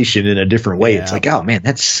manipulation in a different way. Yeah. It's like, oh, man,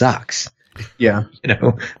 that sucks. Yeah.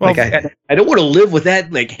 Well, like I don't want to live with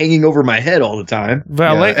that like hanging over my head all the time. And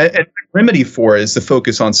the remedy for it is to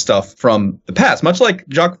focus on stuff from the past, much like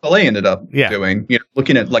Jacques Vallée ended up doing,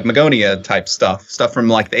 looking at like Magonia type stuff from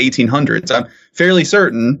like the 1800s. I'm fairly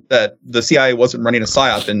certain that the CIA wasn't running a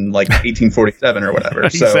PSYOP in like 1847 or whatever.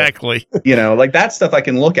 Exactly. So, like that stuff I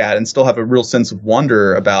can look at and still have a real sense of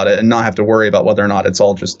wonder about it and not have to worry about whether or not it's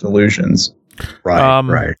all just delusions.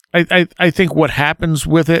 Right. I think what happens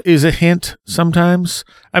with it is a hint sometimes.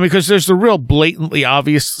 I mean, because there's the real blatantly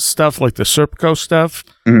obvious stuff like the Serpico stuff.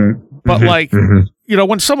 Mm-hmm. But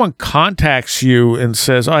when someone contacts you and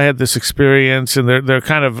says, "Oh, I had this experience," and they're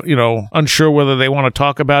kind of, unsure whether they want to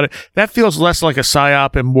talk about it, that feels less like a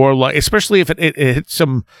PSYOP and more like, especially if it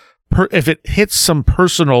hits some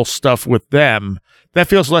personal stuff with them, that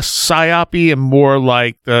feels less PSYOP-y and more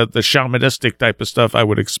like the shamanistic type of stuff I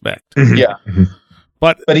would expect. Yeah.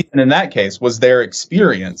 But even in that case, was their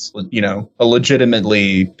experience, a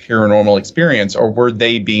legitimately paranormal experience, or were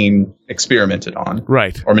they being experimented on?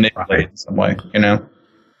 Right. Or manipulated in some way,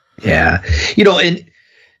 Yeah. And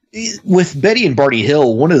with Betty and Barney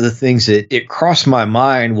Hill, one of the things that it crossed my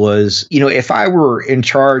mind was, if I were in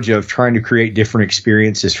charge of trying to create different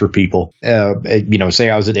experiences for people, say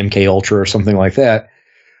I was at MK Ultra or something like that,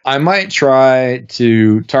 I might try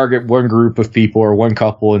to target one group of people or one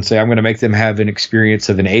couple and say, I'm going to make them have an experience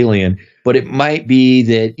of an alien. But it might be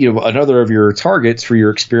that, another of your targets for your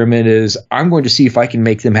experiment is, I'm going to see if I can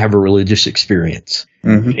make them have a religious experience.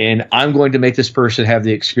 Mm-hmm. And I'm going to make this person have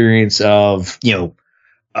the experience of,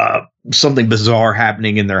 something bizarre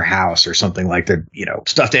happening in their house or something like that,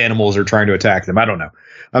 stuffed animals are trying to attack them. I don't know.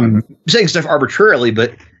 I'm saying stuff arbitrarily,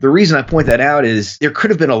 but the reason I point that out is there could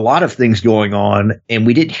have been a lot of things going on and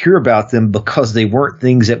we didn't hear about them because they weren't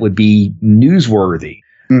things that would be newsworthy.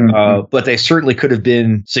 Mm-hmm. But they certainly could have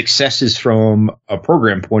been successes from a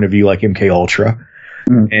program point of view, like MK Ultra,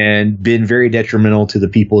 and been very detrimental to the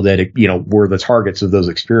people that, were the targets of those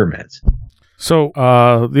experiments. So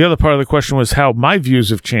the other part of the question was how my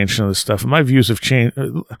views have changed on this stuff. And my views have changed,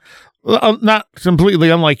 not completely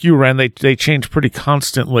unlike you, Ren. They change pretty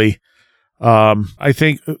constantly. I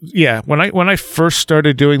think, when I first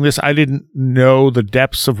started doing this, I didn't know the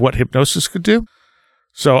depths of what hypnosis could do.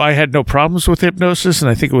 So I had no problems with hypnosis.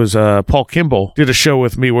 And I think it was Paul Kimball did a show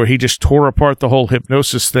with me where he just tore apart the whole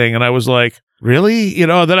hypnosis thing. And I was like, really?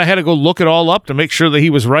 Then I had to go look it all up to make sure that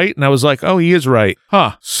he was right. And I was like, oh, he is right.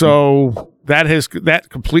 Huh. So that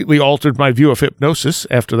completely altered my view of hypnosis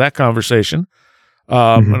after that conversation.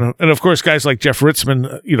 And of course, guys like Jeff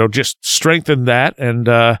Ritzmann, just strengthened that. And,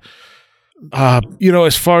 as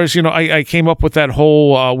far as, I came up with that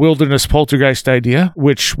whole wilderness poltergeist idea,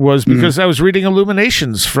 which was because I was reading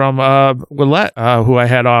Illuminations from Willett, who I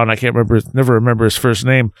had on. I never remember his first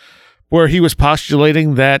name, where he was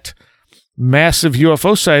postulating that massive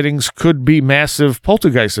UFO sightings could be massive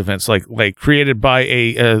poltergeist events, like created by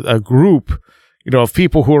a group, of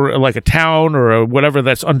people who are like a town or whatever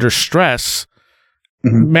that's under stress,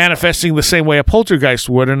 manifesting the same way a poltergeist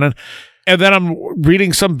would. And then I'm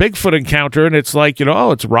reading some Bigfoot encounter, and it's like,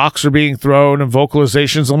 it's rocks are being thrown and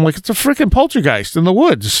vocalizations. I'm like, it's a freaking poltergeist in the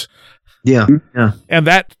woods. Yeah. And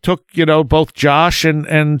that took, both Josh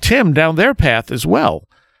and Tim down their path as well.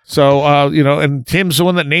 So, and Tim's the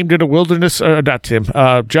one that named it a wilderness, not Tim,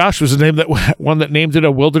 Josh was the one that named it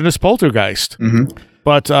a wilderness poltergeist. Mm-hmm.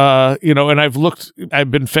 But, and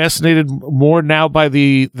I've been fascinated more now by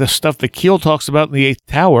the stuff that Keel talks about in the Eighth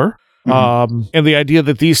Tower. Mm-hmm. And the idea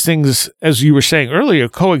that these things, as you were saying earlier,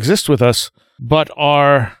 coexist with us, but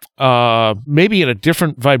are, maybe in a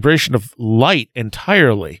different vibration of light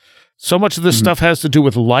entirely. So much of this stuff has to do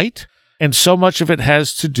with light, and so much of it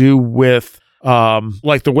has to do with,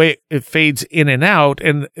 like the way it fades in and out,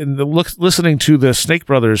 and listening to the Snake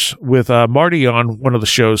Brothers with Marty on one of the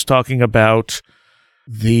shows talking about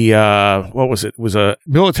what was it? It was a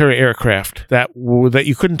military aircraft that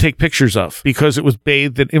you couldn't take pictures of because it was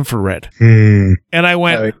bathed in infrared. And I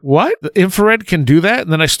went, what? The infrared can do that?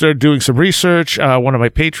 And then I started doing some research. One of my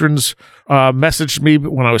patrons messaged me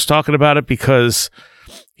when I was talking about it because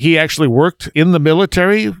he actually worked in the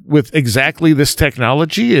military with exactly this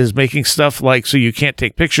technology, is making stuff like so you can't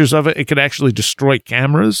take pictures of it. It could actually destroy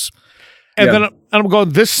cameras. And then I'm going,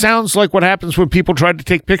 this sounds like what happens when people try to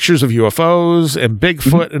take pictures of UFOs and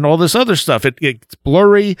Bigfoot and all this other stuff. It's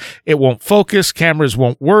blurry. It won't focus. Cameras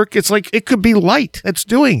won't work. It's like it could be light that's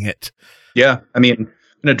doing it. Yeah. I mean, I'm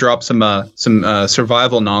going to drop some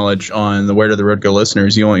survival knowledge on the Where Did the Road Go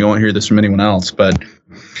listeners. You won't hear this from anyone else. But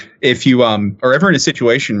if you are ever in a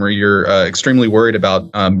situation where you're extremely worried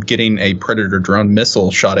about getting a Predator drone missile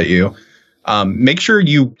shot at you, make sure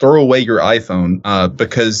you throw away your iPhone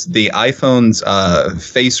because the iPhone's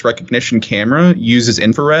face recognition camera uses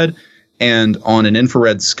infrared, and on an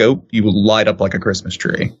infrared scope, you will light up like a Christmas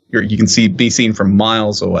tree. You can be seen from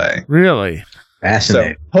miles away. Really?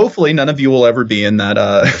 Fascinating. So hopefully none of you will ever be in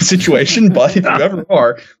that situation, but if you ever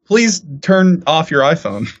are, please turn off your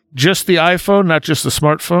iPhone. Just the iPhone, not just the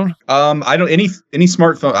smartphone? I don't any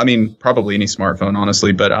smartphone. I mean, probably any smartphone,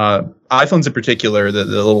 honestly, but iPhones in particular, the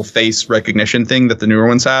little face recognition thing that the newer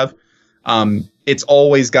ones have, it's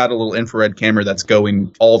always got a little infrared camera that's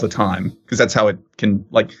going all the time because that's how it can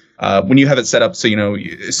when you have it set up so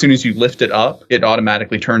as soon as you lift it up, it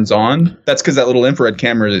automatically turns on. That's because that little infrared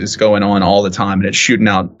camera is going on all the time and it's shooting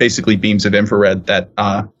out basically beams of infrared that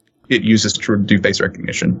it uses to do face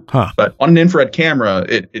recognition. But on an infrared camera,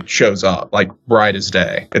 it shows up like bright as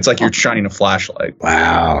day. It's like you're shining a flashlight.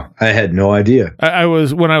 Wow. I had no idea.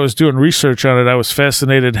 When I was doing research on it, I was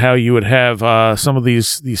fascinated how you would have some of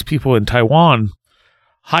these people in Taiwan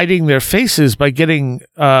hiding their faces by getting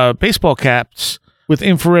baseball caps with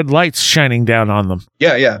infrared lights shining down on them.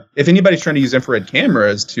 Yeah. If anybody's trying to use infrared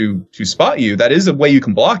cameras to spot you, that is a way you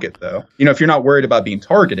can block it, though. If you're not worried about being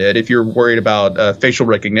targeted, if you're worried about facial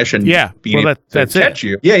recognition, being able to catch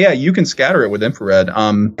you, you can scatter it with infrared.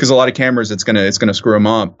 Because a lot of cameras, it's gonna screw them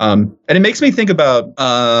up. And it makes me think about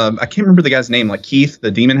I can't remember the guy's name, like Keith,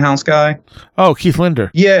 the Demon House guy. Oh, Keith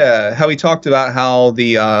Linder. Yeah, how he talked about how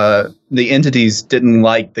the entities didn't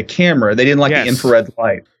like the camera. They didn't like the infrared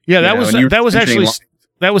light. Yeah, that was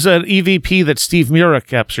an EVP that Steve Mura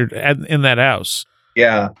captured in that house.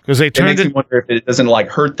 Yeah, because they turned it. Makes me wonder if it doesn't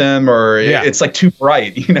hurt them or it's like too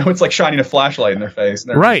bright. It's like shining a flashlight in their face.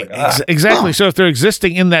 And right, exactly. So if they're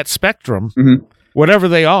existing in that spectrum, whatever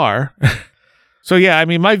they are. So yeah, I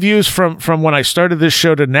mean, my views from when I started this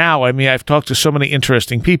show to now, I mean, I've talked to so many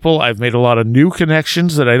interesting people. I've made a lot of new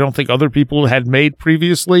connections that I don't think other people had made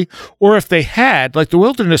previously. Or if they had, like the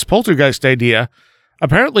Wilderness Poltergeist idea,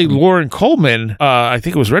 apparently Lauren Coleman, I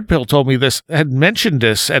think it was Red Pill told me this, had mentioned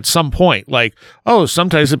this at some point. Like, oh,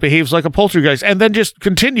 sometimes it behaves like a poltergeist. And then just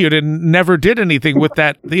continued and never did anything with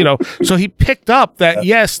that, So he picked up that,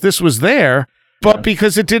 yes, this was there. But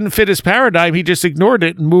because it didn't fit his paradigm, he just ignored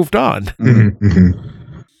it and moved on. And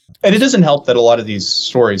it doesn't help that a lot of these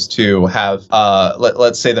stories, too, have,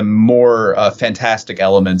 let's say, the more fantastic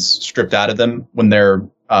elements stripped out of them when they're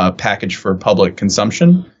packaged for public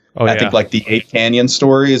consumption. I think like the Ape Canyon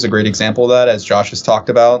story is a great example of that, as Josh has talked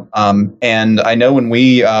about. And I know when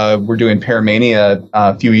we were doing Paramania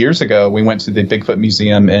a few years ago, we went to the Bigfoot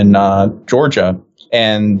Museum in Georgia.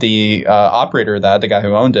 And the operator of that, the guy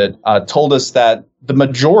who owned it, told us that the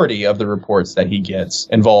majority of the reports that he gets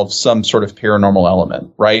involve some sort of paranormal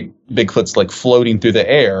element, right? Bigfoot's like floating through the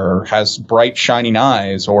air or has bright shining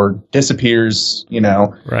eyes or disappears,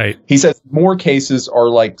 Right. He says more cases are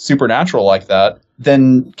like supernatural like that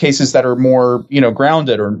than cases that are more,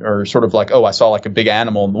 grounded or sort of like, oh, I saw like a big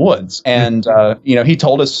animal in the woods. And, he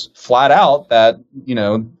told us flat out that,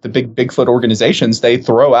 the big Bigfoot organizations, they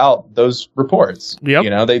throw out those reports.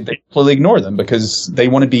 Yep. They completely ignore them because they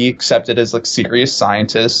want to be accepted as like serious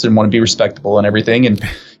scientists and want to be respectable and everything. And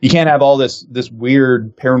you can't have all this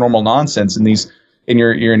weird paranormal nonsense in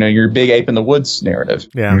your big ape in the woods narrative.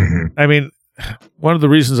 Yeah. I mean, one of the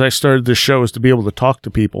reasons I started this show is to be able to talk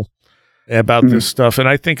to people about this stuff. And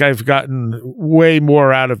I think I've gotten way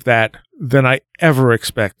more out of that than I ever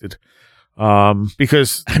expected.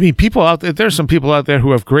 Because, I mean, people out there's some people out there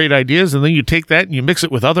who have great ideas, and then you take that and you mix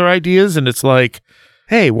it with other ideas, and it's like,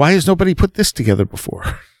 hey, why has nobody put this together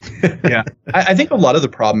before? Yeah. I think a lot of the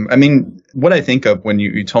problem, I mean, what I think of when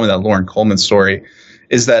you told me that Lauren Coleman story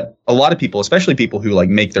is that a lot of people, especially people who like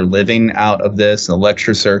make their living out of this and the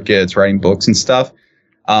lecture circuits, writing books and stuff,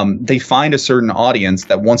 they find a certain audience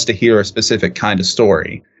that wants to hear a specific kind of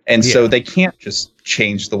story. And so they can't just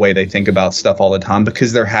change the way they think about stuff all the time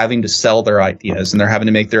because they're having to sell their ideas and they're having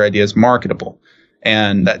to make their ideas marketable.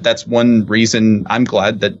 And that's one reason I'm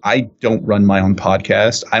glad that I don't run my own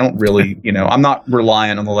podcast. I don't really, I'm not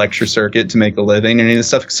relying on the lecture circuit to make a living and any of this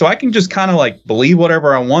stuff. So I can just kind of like believe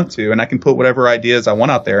whatever I want to, and I can put whatever ideas I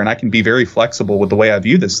want out there, and I can be very flexible with the way I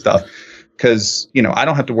view this stuff. Because, I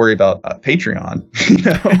don't have to worry about Patreon.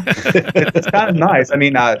 It's kind of nice. I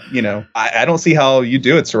mean, I don't see how you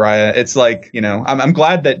do it, Soraya. It's like, I'm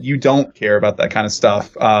glad that you don't care about that kind of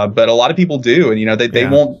stuff. But a lot of people do. And, they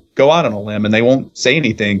won't go out on a limb and they won't say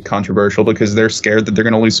anything controversial because they're scared that they're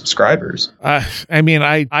going to lose subscribers.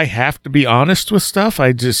 I have to be honest with stuff.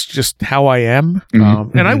 I just how I am.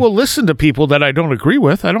 And I will listen to people that I don't agree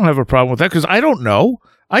with. I don't have a problem with that because I don't know.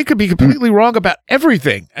 I could be completely wrong about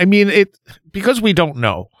everything. I mean, because we don't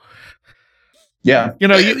know. Yeah.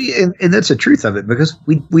 And that's the truth of it, because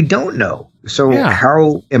we don't know. So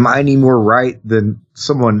how am I any more right than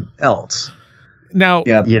someone else? Now,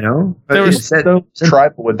 they're so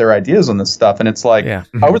tribal with their ideas on this stuff. And it's like,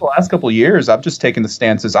 over the last couple of years, I've just taken the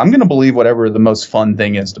stances. I'm going to believe whatever the most fun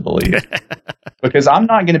thing is to believe. Because I'm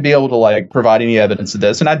not going to be able to provide any evidence of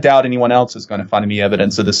this. And I doubt anyone else is going to find any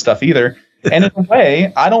evidence of this stuff either. And in a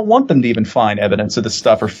way, I don't want them to even find evidence of this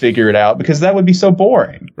stuff or figure it out, because that would be so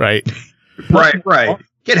boring. Right. Right.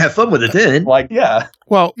 Can't have fun with it then.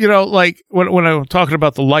 Well, when I'm talking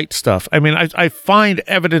about the light stuff, I mean, I find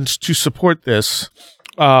evidence to support this,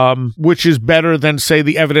 which is better than, say,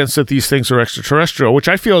 the evidence that these things are extraterrestrial, which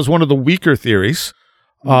I feel is one of the weaker theories.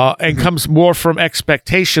 And comes more from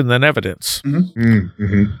expectation than evidence.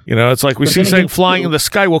 It's like we see something flying in the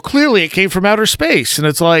sky. Well, clearly it came from outer space. And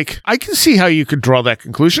it's like, I can see how you could draw that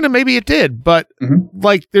conclusion, and maybe it did. But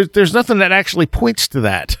there's nothing that actually points to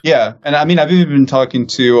that. Yeah. And I mean, I've even been talking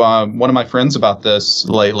to one of my friends about this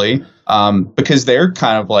lately. Because they're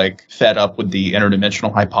kind of fed up with the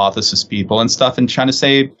interdimensional hypothesis people and stuff, and trying to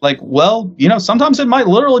say sometimes it might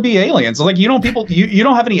literally be aliens. You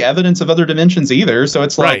don't have any evidence of other dimensions either. So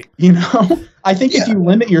it's I think if you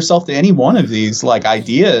limit yourself to any one of these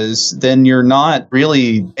ideas, then you're not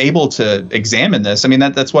really able to examine this. I mean,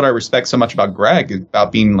 that's what I respect so much about Greg,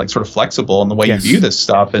 about being sort of flexible in the way you view this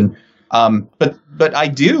stuff. And but I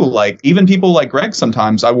do even people like Greg.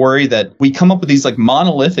 Sometimes I worry that we come up with these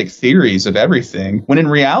monolithic theories of everything, when in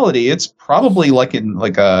reality it's probably an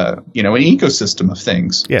ecosystem of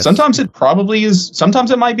things. Yes. Sometimes it probably is.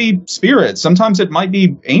 Sometimes it might be spirits. Sometimes it might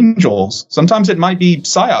be angels. Sometimes it might be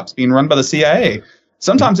psyops being run by the CIA.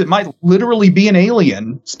 Sometimes it might literally be an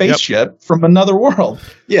alien spaceship from another world.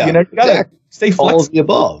 Yeah, you gotta stay flexible. All of the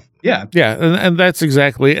above. Yeah, and that's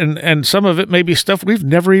exactly, and some of it may be stuff we've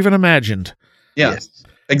never even imagined. Yeah, yes.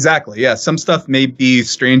 Exactly. Yeah, some stuff may be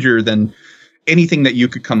stranger than anything that you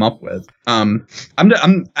could come up with. I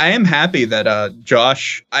am happy that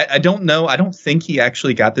Josh. I don't know. I don't think he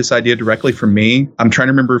actually got this idea directly from me. I'm trying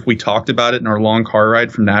to remember if we talked about it in our long car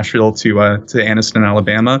ride from Nashville to Anniston,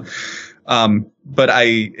 Alabama. But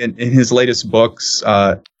in his latest books,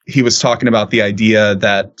 he was talking about the idea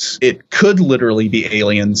that it could literally be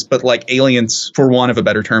aliens, but aliens, for want of a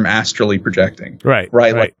better term, astrally projecting. Right.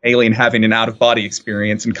 Like alien having an out-of-body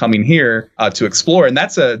experience and coming here to explore. And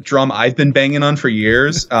that's a drum I've been banging on for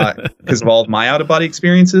years because of all of my out-of-body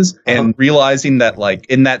experiences, and realizing that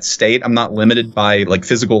in that state, I'm not limited by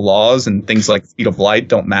physical laws, and things like speed of light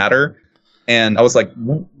don't matter. And I was like,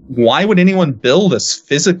 why would anyone build a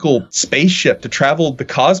physical spaceship to travel the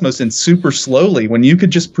cosmos in super slowly when you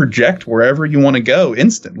could just project wherever you want to go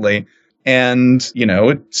instantly? And,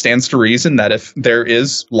 it stands to reason that if there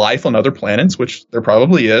is life on other planets, which there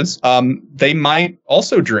probably is, they might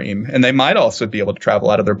also dream, and they might also be able to travel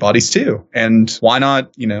out of their bodies too. And why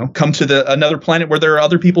not, come to another planet where there are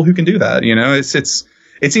other people who can do that?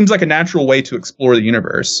 It seems like a natural way to explore the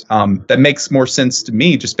universe that makes more sense to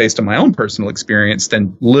me, just based on my own personal experience,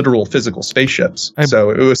 than literal physical spaceships.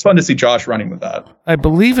 So it was fun to see Josh running with that. I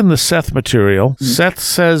believe in the Seth material. Seth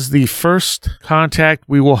says the first contact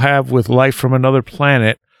we will have with life from another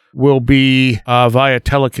planet will be via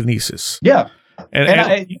telekinesis. Yeah.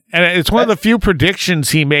 And it's one of the few predictions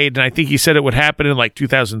he made, and I think he said it would happen in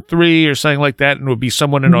 2003 or something like that, and it would be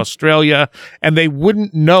someone in Australia, and they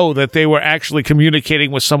wouldn't know that they were actually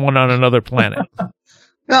communicating with someone on another planet.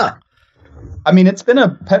 Yeah. I mean, it's been a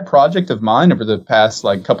pet project of mine over the past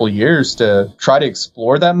couple of years to try to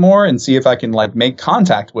explore that more and see if I can make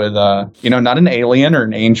contact with not an alien or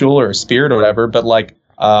an angel or a spirit or whatever, but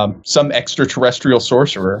some extraterrestrial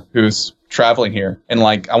sorcerer who's traveling here, and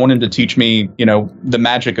I want him to teach me the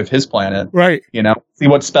magic of his planet, right? See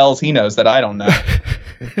what spells he knows that I don't know.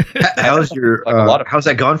 How's your how's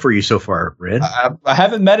that gone for you so far, Red? I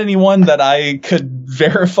haven't met anyone that I could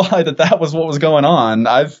verify that was what was going on.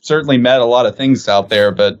 I've certainly met a lot of things out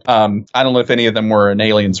there, but I don't know if any of them were an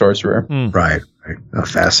alien sorcerer. Right. Oh,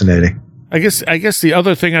 fascinating. I guess the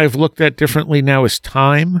other thing I've looked at differently now is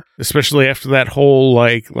time, especially after that whole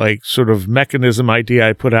like sort of mechanism idea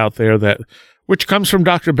I put out there which comes from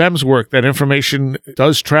Dr. Bem's work, that information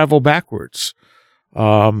does travel backwards,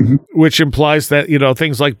 which implies that,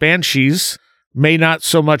 things like banshees may not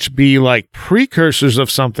so much be like precursors of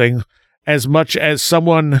something as much as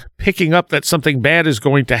someone picking up that something bad is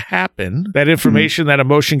going to happen. That information, that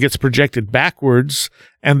emotion gets projected backwards,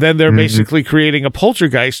 and then they're basically creating a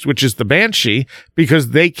poltergeist, which is the banshee,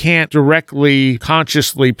 because they can't directly,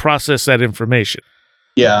 consciously process that information.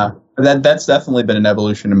 Yeah, that's definitely been an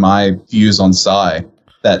evolution in my views on psi,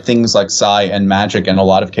 that things like psi and magic in a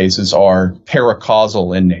lot of cases are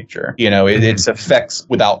paracausal in nature. It's effects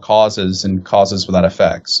without causes and causes without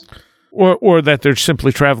effects. Or that they're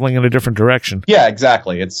simply traveling in a different direction. Yeah,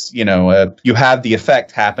 exactly. It's, you have the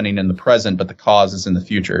effect happening in the present, but the cause is in the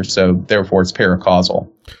future. So therefore it's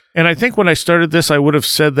paracausal. And I think when I started this, I would have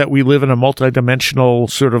said that we live in a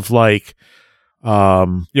multidimensional sort of like,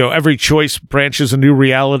 every choice branches a new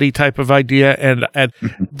reality type of idea. And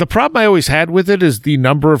the problem I always had with it is the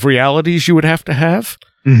number of realities you would have to have.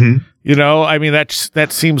 That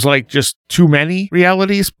seems like just too many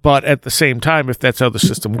realities, but at the same time, if that's how the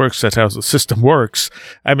system works, that's how the system works.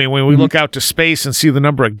 I mean, when we look out to space and see the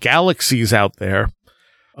number of galaxies out there,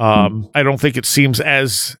 I don't think it seems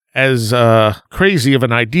as crazy of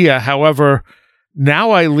an idea. However, now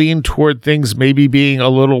I lean toward things maybe being a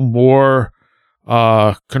little more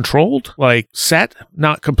controlled, like set,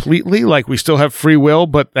 not completely, like we still have free will,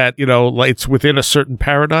 but that, it's within a certain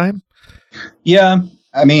paradigm. Yeah.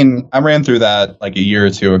 I mean, I ran through that like a year or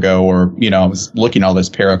two ago, or, I was looking at all this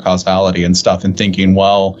paracausality and stuff and thinking,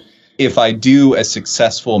 well, if I do a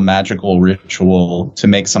successful magical ritual to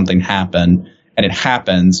make something happen and it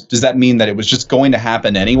happens, does that mean that it was just going to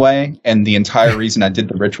happen anyway? And the entire reason I did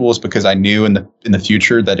the ritual is because I knew in the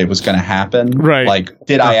future that it was going to happen. Right. Like,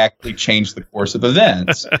 did I actually change the course of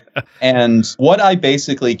events? And what I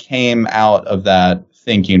basically came out of that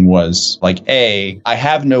thinking was like, I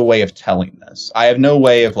have no way of telling this. I have no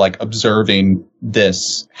way of like observing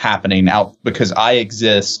this happening out because I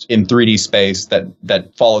exist in 3D space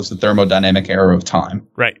that follows the thermodynamic arrow of time.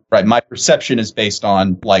 Right. My perception is based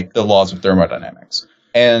on like the laws of thermodynamics.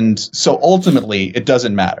 And so ultimately it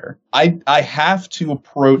doesn't matter. I have to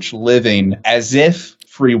approach living as if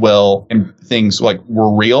free will and things like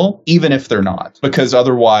were real, even if they're not, because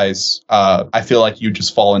otherwise I feel like you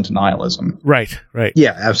just fall into nihilism. Right.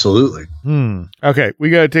 Yeah, absolutely. Okay, we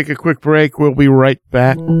got to take a quick break. We'll be right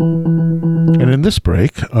back. And in this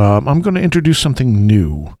break, I'm going to introduce something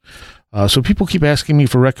new. So people keep asking me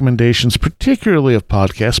for recommendations, particularly of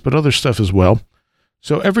podcasts, but other stuff as well.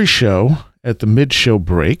 So every show at the mid-show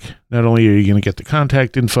break, not only are you going to get the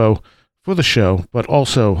contact info for the show, but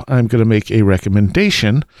also I'm going to make a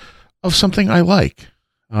recommendation of something I like.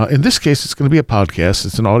 In this case, it's going to be a podcast.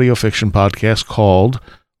 It's an audio fiction podcast called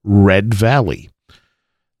Red Valley.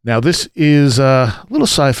 Now, this is a little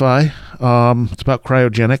sci-fi. It's about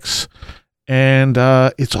cryogenics, and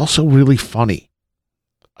it's also really funny.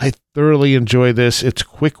 I thoroughly enjoy this. It's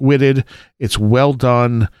quick-witted. It's well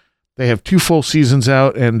done. They have 2 full seasons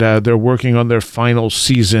out, and they're working on their final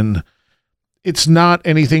season. It's not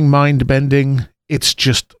anything mind-bending. It's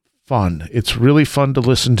just fun. It's really fun to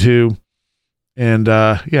listen to. And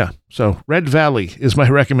so Red Valley is my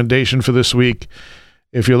recommendation for this week.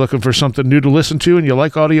 If you're looking for something new to listen to and you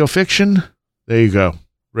like audio fiction, there you go.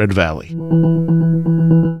 Red Valley.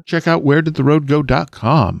 Check out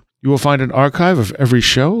wheredidtheroadgo.com. You will find an archive of every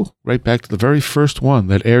show, right back to the very first one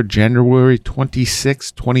that aired January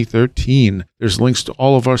 26, 2013. There's links to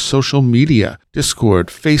all of our social media, Discord,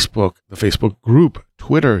 Facebook, the Facebook group,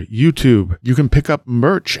 Twitter, YouTube. You can pick up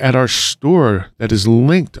merch at our store that is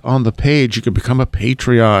linked on the page. You can become a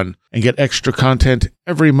Patreon and get extra content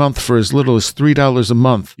every month for as little as $3 a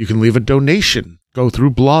month. You can leave a donation, go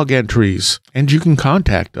through blog entries, and you can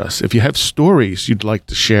contact us. If you have stories you'd like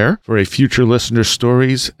to share for a future Listener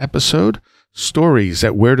Stories episode, stories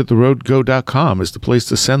at wheredidtheroadgo.com is the place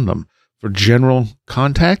to send them. For general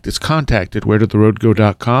contact, it's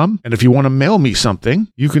contact@wheredidtheroadgo.com. And if you want to mail me something,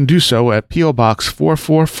 you can do so at P.O. Box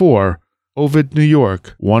 444, Ovid, New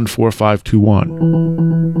York,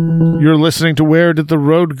 14521. You're listening to Where Did the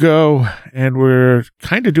Road Go? And we're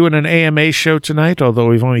kind of doing an AMA show tonight, although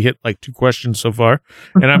we've only hit like 2 questions so far.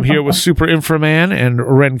 And I'm here with Super Inframan and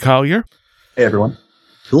Ren Collier. Hey, everyone.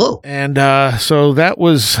 Hello. And so that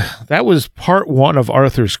was part one of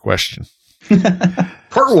Arthur's question.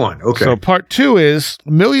 Part one. Okay. So part two is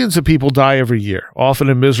millions of people die every year, often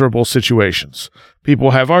in miserable situations.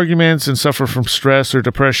 People have arguments and suffer from stress or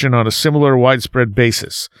depression on a similar widespread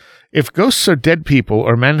basis. If ghosts are dead people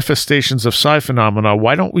or manifestations of psi phenomena,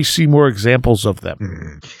 why don't we see more examples of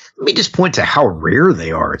them? Let me just point to how rare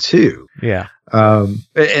they are, too. Yeah.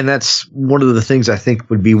 And that's one of the things I think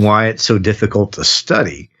would be why it's so difficult to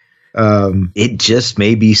study. It just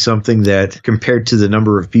may be something that, compared to the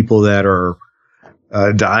number of people that are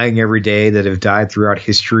dying every day that have died throughout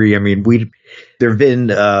history, I mean, there have been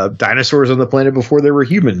dinosaurs on the planet before there were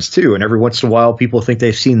humans, too. And every once in a while, people think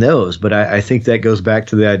they've seen those. But I think that goes back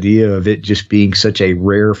to the idea of it just being such a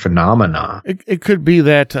rare phenomena. It could be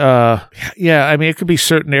that, it could be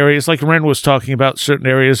certain areas, like Ren was talking about, certain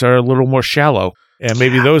areas are a little more shallow. And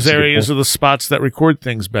maybe those areas are the spots that record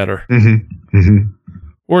things better. Mm-hmm. Mm-hmm.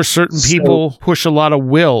 Or certain people push a lot of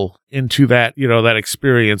will into that, that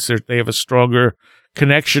experience. They have a stronger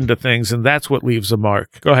connection to things, and that's what leaves a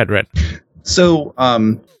mark. Go ahead, Red. So,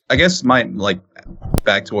 I guess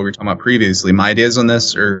back to what we were talking about previously, my ideas on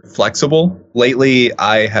this are flexible. Lately,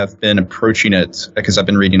 I have been approaching it because I've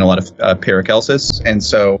been reading a lot of Paracelsus. And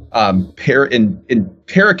so in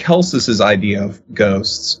Paracelsus's idea of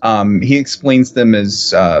ghosts, he explains them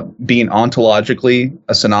as being ontologically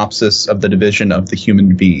a synopsis of the division of the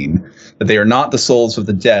human being. That they are not the souls of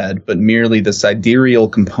the dead, but merely the sidereal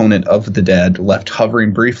component of the dead left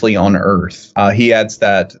hovering briefly on Earth. He adds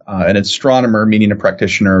that an astronomer, meaning a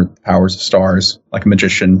practitioner of the powers of stars, like a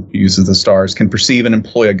magician who uses the stars, can perceive and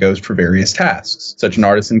employ a ghost for various tasks. Such an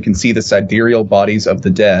artisan can see the sidereal bodies of the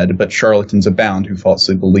dead, but charlatans abound who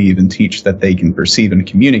falsely believe and teach that they can perceive and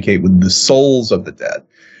communicate with the souls of the dead.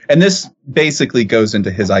 And this basically goes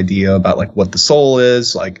into his idea about like what the soul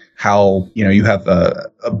is, like how, you have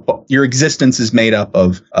your existence is made up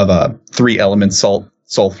of three elements, salt,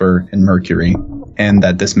 sulfur, and mercury, and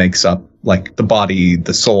that this makes up like the body,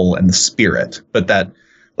 the soul, and the spirit, but that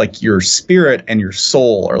like your spirit and your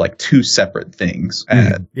soul are like two separate things.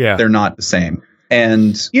 They're not the same.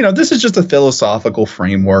 And, this is just a philosophical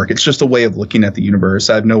framework. It's just a way of looking at the universe.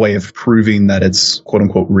 I have no way of proving that it's quote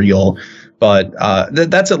unquote real, but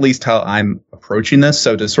that's at least how I'm approaching this.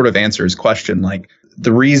 So to sort of answer his question, like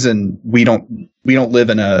the reason we don't live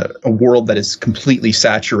in a world that is completely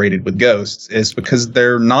saturated with ghosts is because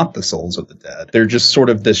they're not the souls of the dead. They're just sort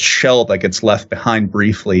of this shell that gets left behind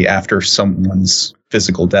briefly after someone's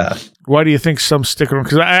physical death. Why do you think some stick around?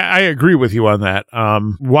 Because I agree with you on that.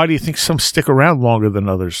 Why do you think some stick around longer than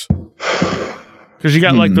others? Because you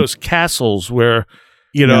got like those castles where,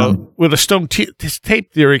 where the stone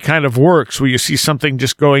tape theory kind of works, where you see something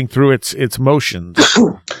just going through its motions.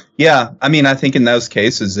 Yeah, I mean, I think in those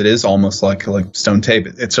cases it is almost like stone tape.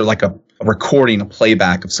 It's like a recording, a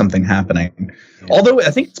playback of something happening. Yeah. Although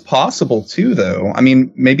I think it's possible too, though. I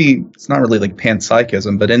mean, maybe it's not really like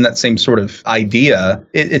panpsychism, but in that same sort of idea,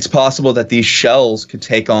 it's possible that these shells could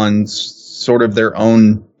take on sort of their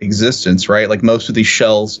own existence, right? Like most of these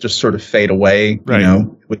shells just sort of fade away,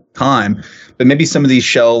 with time. But maybe some of these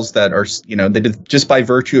shells that are, they did just by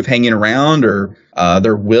virtue of hanging around or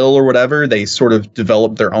their will or whatever, they sort of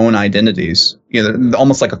develop their own identities. They're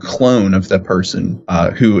almost like a clone of the person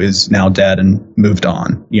who is now dead and moved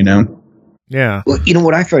on, Yeah. Well,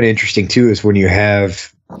 what I find interesting, too, is when you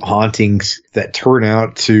have hauntings that turn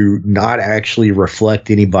out to not actually reflect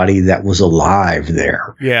anybody that was alive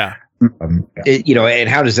there. Yeah. And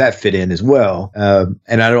how does that fit in as well?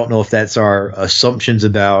 And I don't know if that's our assumptions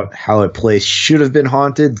about how a place should have been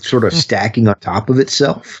haunted, sort of stacking on top of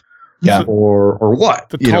itself. Yeah. Or what?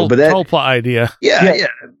 The Tulpa idea. Yeah.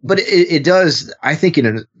 But it does, I think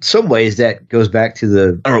in some ways that goes back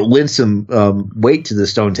to lends some weight to the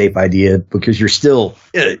stone tape idea, because you're still,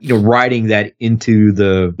 writing that into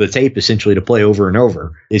the tape essentially to play over and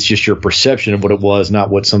over. It's just your perception of what it was, not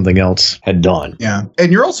what something else had done. Yeah.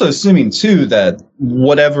 And you're also assuming too that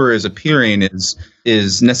whatever is appearing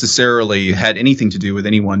is necessarily had anything to do with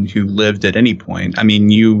anyone who lived at any point. I mean,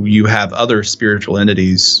 you have other spiritual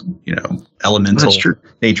entities, elemental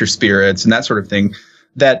nature spirits and that sort of thing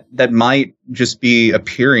that might just be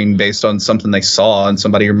appearing based on something they saw in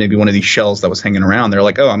somebody, or maybe one of these shells that was hanging around. They're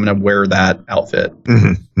like, oh, I'm going to wear that outfit.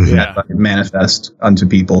 Mm-hmm. Yeah. That manifest unto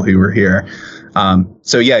people who were here.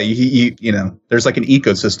 So yeah, there's like an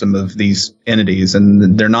ecosystem of these entities,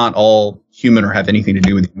 and they're not all human or have anything to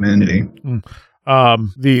do with humanity.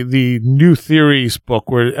 The New Theories book,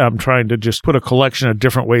 where I'm trying to just put a collection of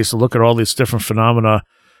different ways to look at all these different phenomena.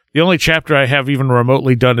 The only chapter I have even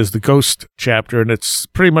remotely done is the ghost chapter, and it's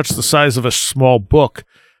pretty much the size of a small book,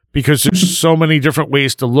 because there's so many different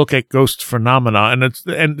ways to look at ghost phenomena, and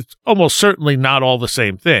it's almost certainly not all the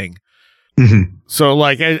same thing. Mm-hmm. So,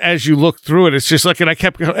 like, as you look through it, it's just like,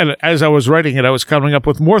 and as I was writing it, I was coming up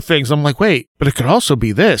with more things. I'm like, wait, but it could also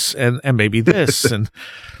be this, and maybe this, and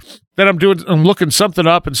then I'm looking something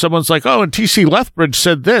up, and someone's like, oh, and T.C. Lethbridge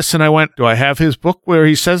said this, and I went, do I have his book where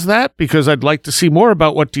he says that? Because I'd like to see more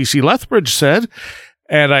about what T.C. Lethbridge said,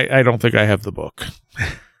 and I don't think I have the book.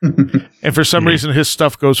 And for some reason, his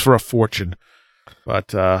stuff goes for a fortune.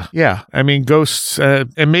 But yeah, I mean, ghosts,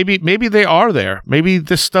 and maybe they are there. Maybe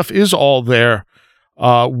this stuff is all there.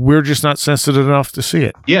 We're just not sensitive enough to see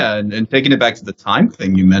it. Yeah, and taking it back to the time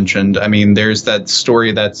thing you mentioned, I mean, there's that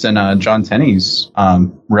story that's in John Tenney's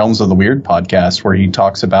Realms of the Weird podcast, where he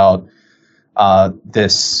talks about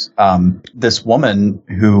this woman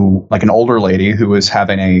who, like an older lady who was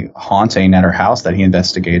having a haunting at her house that he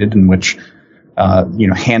investigated, in which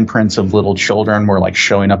handprints of little children were like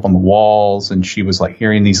showing up on the walls, and she was like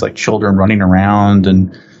hearing these like children running around,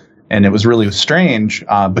 and it was really strange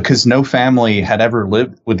because no family had ever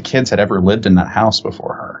lived in that house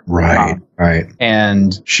before her. Right.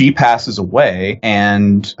 And she passes away,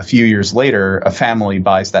 and a few years later, a family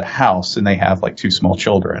buys that house, and they have like 2 small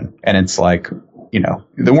children, and it's like,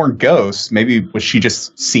 they weren't ghosts. Maybe was she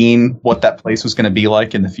just seeing what that place was going to be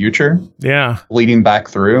like in the future? Yeah. Leading back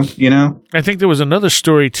through, I think there was another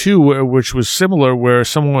story, too, which was similar, where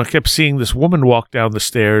someone kept seeing this woman walk down the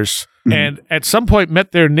stairs and at some point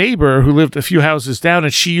met their neighbor who lived a few houses down,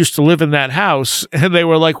 and she used to live in that house. And they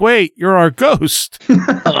were like, wait, you're our ghost.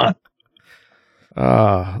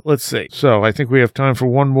 Let's see. So I think we have time for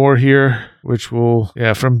one more here, which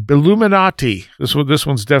from Illuminati. This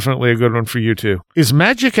one's definitely a good one for you too. Is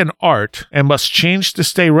magic an art and must change to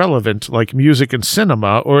stay relevant, like music and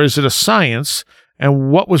cinema, or is it a science,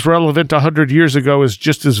 and what was relevant 100 years ago is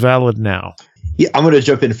just as valid now? Yeah, I'm going to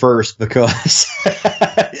jump in first because,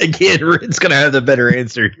 again, Rin's going to have the better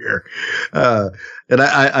answer here. And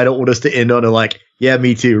I don't want us to end on yeah,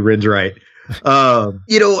 me too, Rin's right.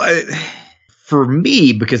 For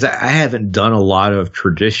me, because I haven't done a lot of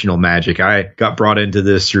traditional magic, I got brought into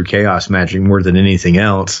this through chaos magic more than anything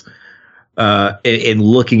else. And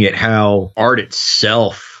looking at how art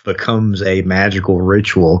itself becomes a magical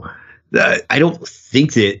ritual, I don't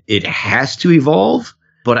think that it has to evolve.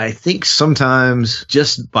 But I think sometimes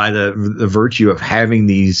just by the virtue of having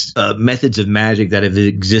these methods of magic that have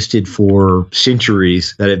existed for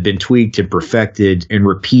centuries, that have been tweaked and perfected and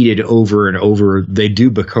repeated over and over, they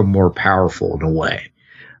do become more powerful in a way.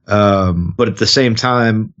 But at the same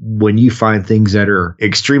time, when you find things that are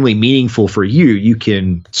extremely meaningful for you, you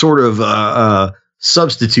can sort of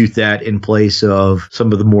substitute that in place of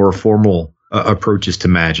some of the more formal approaches to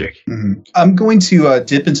magic. Mm-hmm. I'm going to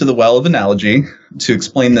dip into the well of analogy to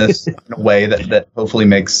explain this in a way that hopefully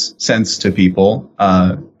makes sense to people.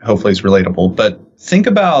 Hopefully it's relatable. But think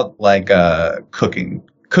about cooking.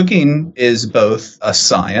 Cooking is both a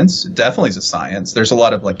science. It definitely is a science. There's a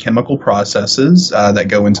lot of chemical processes that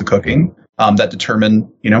go into cooking that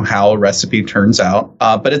determine, how a recipe turns out.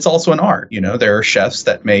 But it's also an art. There are chefs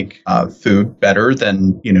that make food better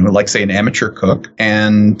than, say an amateur cook.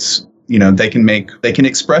 And they can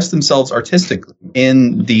express themselves artistically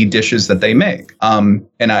in the dishes that they make. And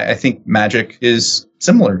I think magic is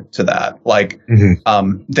similar to that.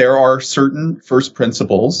 There are certain first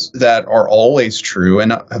principles that are always true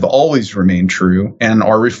and have always remained true and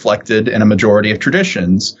are reflected in a majority of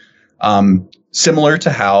traditions. Similar to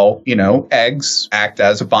how, eggs act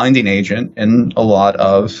as a binding agent in a lot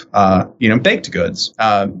of, baked goods.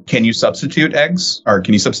 Can you substitute eggs, or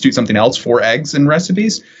can you substitute something else for eggs in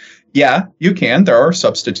recipes? Yeah, you can. There are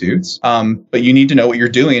substitutes, but you need to know what you're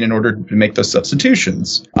doing in order to make those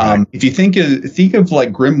substitutions. If you think of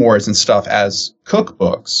grimoires and stuff as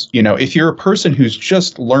cookbooks, if you're a person who's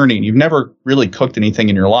just learning, you've never really cooked anything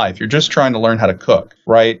in your life, you're just trying to learn how to cook,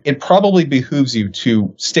 right? It probably behooves you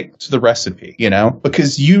to stick to the recipe,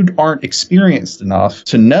 because you aren't experienced enough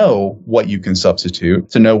to know what you can substitute,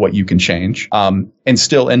 to know what you can change, and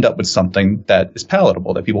still end up with something that is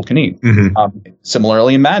palatable, that people can eat. Mm-hmm.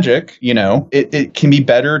 Similarly in magic, it can be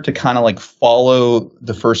better to kind of follow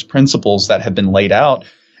the first principles that have been laid out.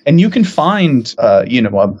 And you can find,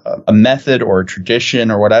 a method or a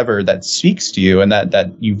tradition or whatever that speaks to you and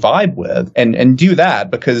that you vibe with, and do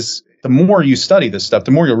that, because the more you study this stuff,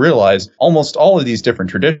 the more you'll realize almost all of these different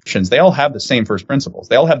traditions, they all have the same first principles.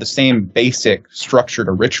 They all have the same basic structure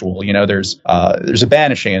to ritual. There's a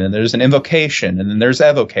banishing, and there's an invocation, and then there's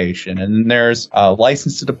evocation, and then there's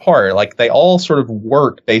license to depart. They all sort of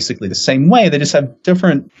work basically the same way. They just have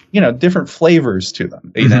different flavors to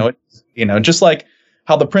them. Mm-hmm. Just like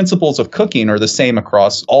how the principles of cooking are the same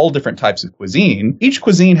across all different types of cuisine. Each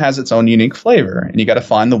cuisine has its own unique flavor, and you got to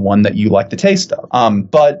find the one that you like the taste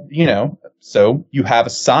of. But, so you have a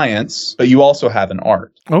science, but you also have an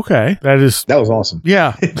art. Okay. That was awesome.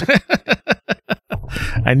 Yeah.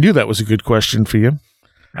 I knew that was a good question for you.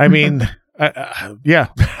 I mean, yeah,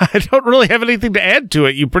 I don't really have anything to add to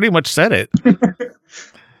it. You pretty much said it.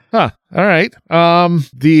 Huh. All right.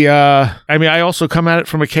 I also come at it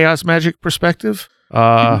from a chaos magic perspective,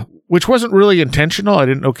 which wasn't really intentional. I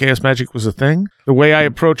didn't know chaos magic was a thing. The way I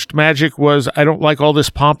approached magic was, I don't like all this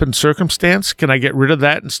pomp and circumstance. Can I get rid of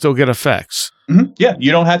that and still get effects? Mm-hmm. Yeah.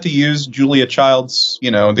 You don't have to use Julia Child's,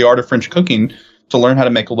 The Art of French Cooking to learn how to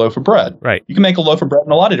make a loaf of bread. Right. You can make a loaf of bread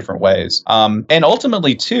in a lot of different ways. And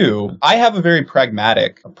ultimately, too, I have a very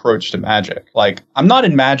pragmatic approach to magic. Like, I'm not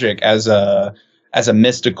in magic as a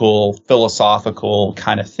mystical, philosophical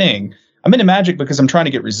kind of thing. I'm into magic because I'm trying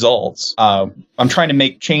to get results. I'm trying to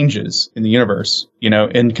make changes in the universe,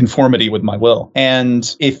 in conformity with my will.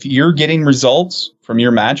 And if you're getting results from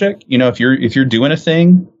your magic, if you're doing a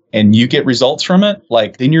thing and you get results from it,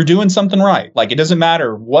 then you're doing something right. It doesn't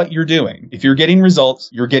matter what you're doing. If you're getting results,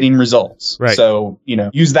 you're getting results. Right. So,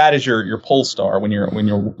 use that as your pole star when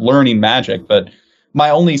you're learning magic. But my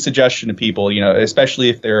only suggestion to people, especially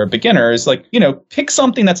if they're a beginner, is pick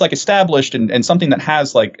something that's established and something that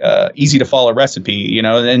has easy to follow recipe,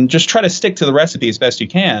 and just try to stick to the recipe as best you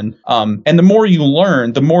can. And the more you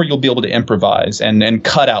learn, the more you'll be able to improvise and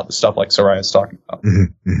cut out the stuff like Soraya's talking about.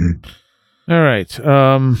 Mm-hmm. Mm-hmm. All right.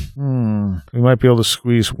 We might be able to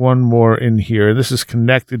squeeze one more in here. This is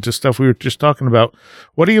connected to stuff we were just talking about.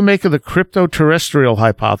 What do you make of the crypto-terrestrial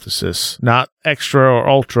hypothesis? Not extra or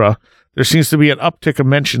ultra. There seems to be an uptick of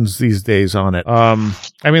mentions these days on it.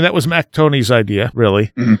 That was Mac Toney's idea,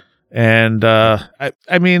 really. Mm-hmm. And,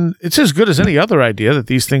 it's as good as any other idea that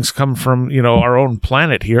these things come from, our own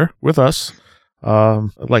planet here with us.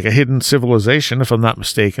 Like a hidden civilization, if I'm not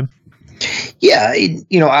mistaken. Yeah.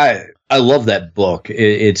 I love that book.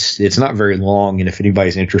 It's not very long. And if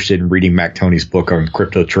anybody's interested in reading Mac Toney's book on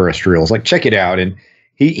crypto-terrestrials, check it out. And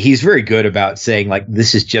he's very good about saying,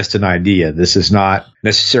 this is just an idea. This is not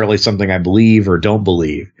necessarily something I believe or don't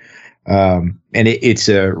believe. And it's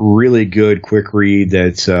a really good, quick read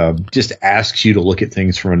that just asks you to look at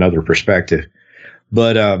things from another perspective.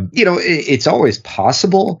 But, it's always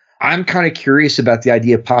possible. I'm kind of curious about the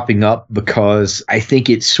idea popping up because I think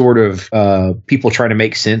it's sort of people trying to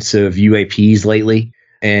make sense of UAPs lately.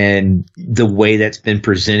 And the way that's been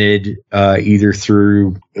presented, either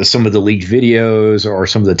through some of the leaked videos or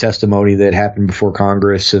some of the testimony that happened before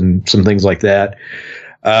Congress and some things like that.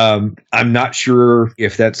 I'm not sure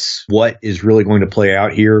if that's what is really going to play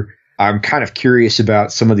out here. I'm kind of curious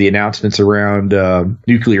about some of the announcements around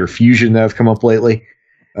nuclear fusion that have come up lately.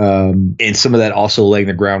 And some of that also laying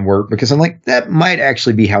the groundwork because I'm that might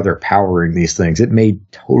actually be how they're powering these things. It may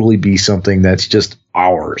totally be something that's just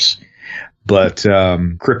ours. But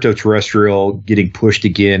crypto-terrestrial getting pushed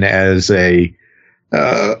again as a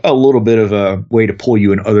little bit of a way to pull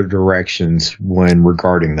you in other directions when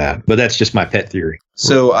regarding that. But that's just my pet theory.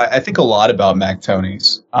 So I think a lot about Mac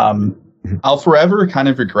Toney's. I'll forever kind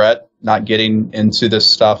of regret not getting into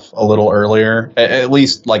this stuff a little earlier, at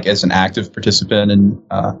least as an active participant in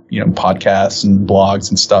podcasts and blogs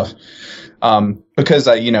and stuff. Because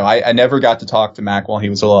I never got to talk to Mac while he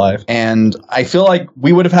was alive. And I feel like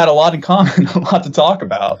we would have had a lot in common, a lot to talk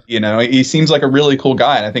about. He seems like a really cool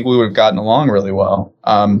guy, and I think we would have gotten along really well.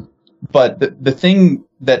 But the thing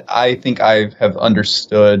that I think I have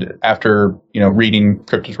understood after, reading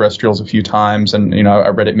Crypto-Terrestrials a few times, and, I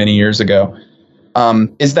read it many years ago,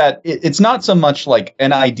 is that it's not so much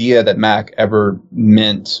an idea that Mac ever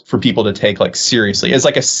meant for people to take seriously. It's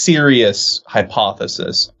a serious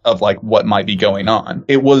hypothesis of what might be going on.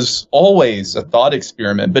 It was always a thought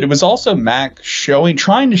experiment, but it was also Mac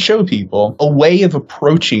trying to show people a way of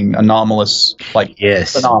approaching anomalous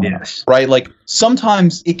phenomena. Yes. Right?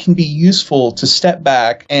 Sometimes it can be useful to step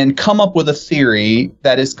back and come up with a theory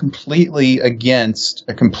that is completely against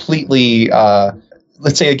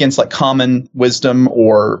let's say against common wisdom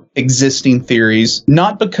or existing theories,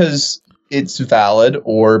 not because it's valid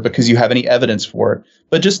or because you have any evidence for it,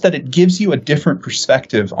 but just that it gives you a different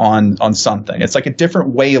perspective on something. It's a different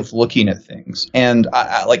way of looking at things. And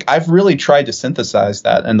I've really tried to synthesize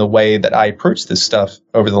that in the way that I approach this stuff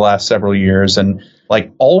over the last several years. And like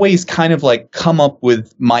always kind of like come up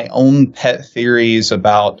with my own pet theories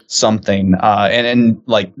about something, and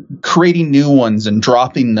like creating new ones and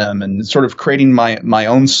dropping them and sort of creating my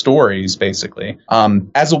own stories, basically,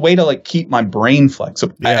 as a way to like keep my brain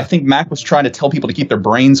flexible. Yeah. I think Mac was trying to tell people to keep their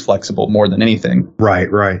brains flexible more than anything. Right.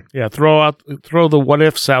 Yeah, throw the what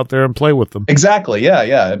ifs out there and play with them. Exactly.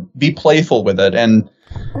 Yeah. Be playful with it, and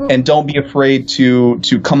don't be afraid to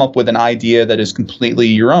come up with an idea that is completely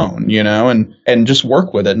your own, and just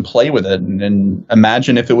work with it and play with it and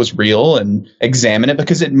imagine if it was real and examine it,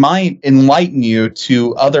 because it might enlighten you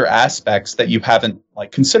to other aspects that you haven't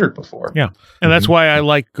like considered before. Yeah. And that's why I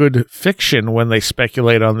like good fiction when they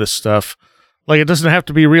speculate on this stuff. Like, it doesn't have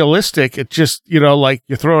to be realistic. It just, like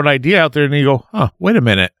you throw an idea out there and you go, huh, wait a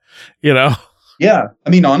minute, Yeah. I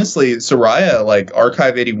mean, honestly, Soraya, like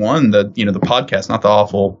Archive 81, the podcast, not the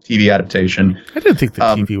awful TV adaptation. I didn't think the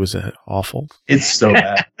TV was awful. It's so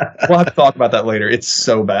bad. We'll have to talk about that later. It's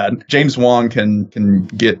so bad. James Wong can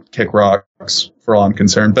kick rocks for all I'm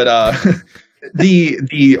concerned. But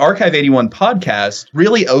the Archive 81 podcast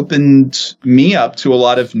really opened me up to a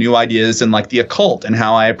lot of new ideas and like the occult and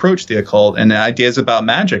how I approach the occult and ideas about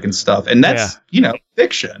magic and stuff. And that's,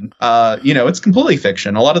 fiction. It's completely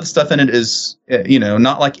fiction. A lot of the stuff in it is,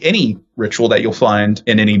 not like any ritual that you'll find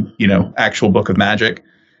in any, actual book of magic.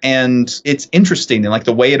 And it's interesting and like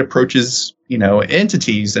the way it approaches,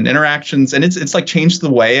 entities and interactions. And it's like changed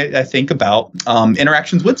the way I think about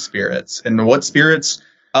interactions with spirits and what spirits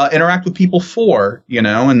interact with people for,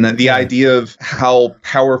 and the idea of how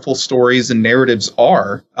powerful stories and narratives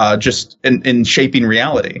are just in shaping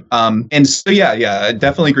reality. And so, I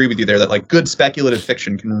definitely agree with you there that like good speculative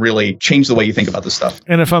fiction can really change the way you think about this stuff.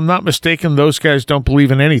 And if I'm not mistaken, those guys don't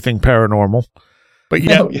believe in anything paranormal. But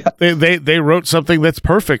they wrote something that's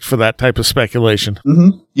perfect for that type of speculation.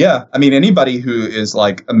 Mm-hmm. Yeah. I mean, anybody who is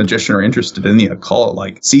like a magician or interested in the occult,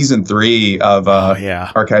 like season 3 of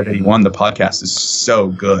Archive 81, the podcast is so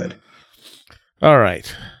good. All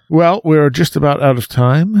right. Well, we're just about out of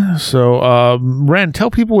time. So, Ren, tell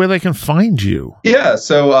people where they can find you. Yeah.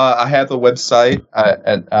 So I have the website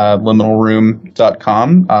at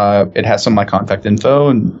liminalroom.com. It has some of my contact info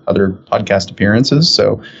and other podcast appearances.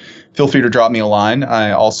 So feel free to drop me a line.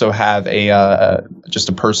 I also have just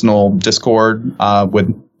a personal Discord with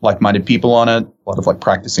like-minded people on it, a lot of like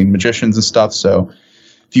practicing magicians and stuff. So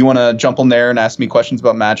if you want to jump on there and ask me questions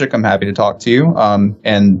about magic, I'm happy to talk to you.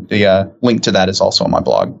 And the link to that is also on my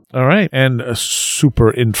blog. All right. And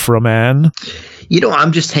Super Inframan.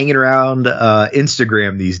 I'm just hanging around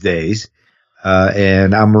Instagram these days.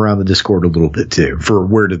 And I'm around the Discord a little bit too for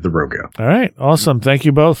Where Did the Road Go? All right. Awesome. Thank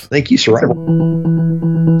you both. Thank you, sir.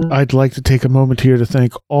 I'd like to take a moment here to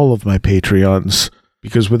thank all of my Patreons,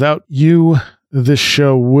 because without you, this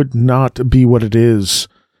show would not be what it is.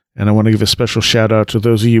 And I want to give a special shout out to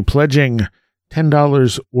those of you pledging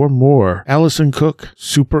 $10 or more. Allison Cook,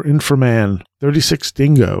 Super Inframan, 36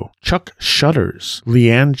 Dingo, Chuck Shutters,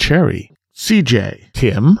 Leanne Cherry, CJ,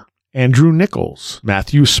 Tim, Andrew Nichols,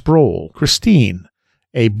 Matthew Sproul, Christine,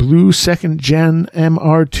 a blue second-gen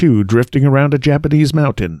MR2 drifting around a Japanese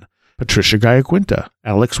mountain, Patricia Giaquinta,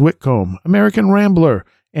 Alex Whitcomb, American Rambler,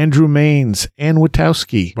 Andrew Maines, Ann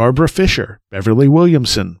Witowski, Barbara Fisher, Beverly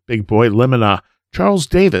Williamson, Big Boy Lemona, Charles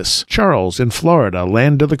Davis, Charles in Florida,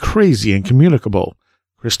 Land of the Crazy and Communicable,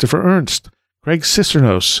 Christopher Ernst, Craig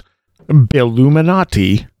Cicernos,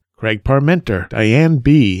 Illuminati, Craig Parmenter, Diane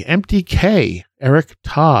B., Empty K., Eric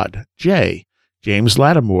Todd, J., James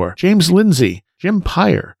Lattimore, James Lindsay, Jim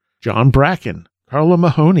Pyre, John Bracken, Carla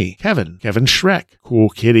Mahoney, Kevin Schreck, Cool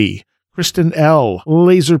Kitty, Kristen L.,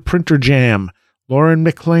 Laser Printer Jam, Lauren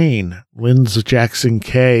McLean, Linz Jackson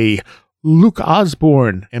K., Luke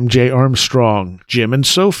Osborne, MJ Armstrong, Jim and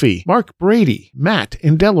Sophie, Mark Brady, Matt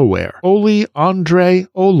in Delaware, Oli Andre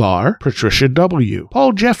Olar, Patricia W.,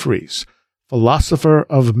 Paul Jeffries, Philosopher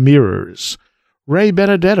of Mirrors, Ray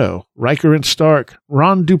Benedetto, Riker and Stark,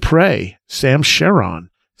 Ron Dupre, Sam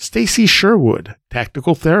Sharon, Stacy Sherwood,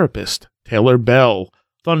 Tactical Therapist, Taylor Bell,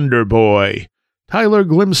 Thunderboy, Tyler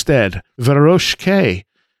Glimstead, Verosh K.,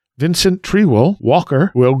 Vincent Trewell,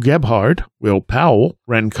 Walker, Will Gebhard, Will Powell,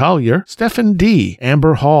 Ren Collier, Stephen D.,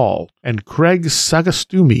 Amber Hall, and Craig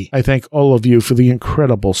Sagastumi. I thank all of you for the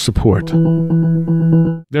incredible support.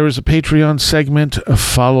 There is a Patreon segment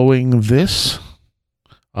following this.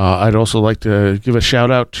 I'd also like to give a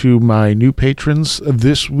shout out to my new patrons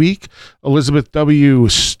this week: Elizabeth W.,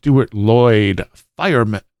 Stuart Lloyd,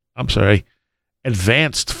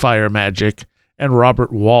 Advanced Fire Magic, and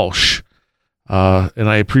Robert Walsh. And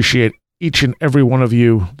I appreciate each and every one of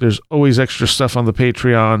you. There's always extra stuff on the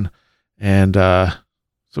Patreon, and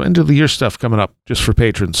so end of the year stuff coming up just for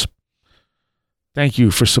patrons. thank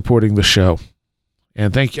you for supporting the show.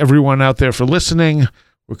 And thank everyone out there for listening.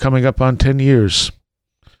 We're coming up on 10 years.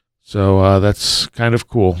 So that's kind of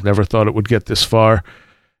cool. Never thought it would get this far.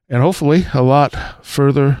 And hopefully a lot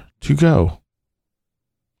further to go.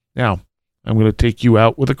 Now, I'm going to take you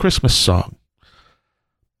out with a Christmas song.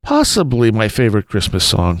 Possibly my favorite Christmas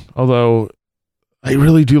song, although I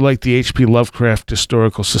really do like the H.P. Lovecraft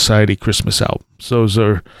Historical Society Christmas albums. Those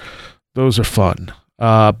are fun.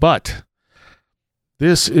 But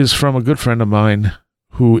this is from a good friend of mine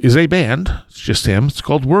who is a band. It's just him. It's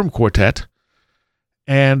called Worm Quartet.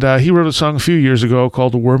 And he wrote a song a few years ago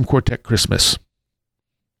called The Worm Quartet Christmas.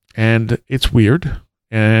 And it's weird,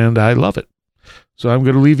 and I love it. So I'm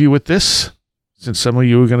going to leave you with this, since some of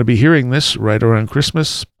you are going to be hearing this right around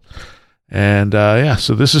Christmas. And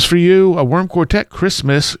so this is for you, a Worm Quartet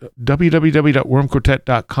Christmas,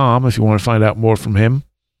 www.wormquartet.com if you want to find out more from him.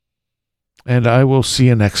 And I will see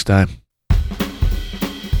you next time.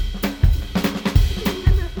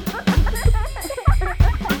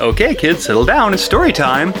 Okay, kids, settle down. It's story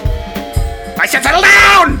time. I said settle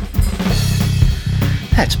down!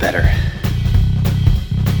 That's better.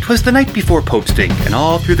 'Twas the night before Popesting, and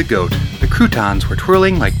all through the goat, the croutons were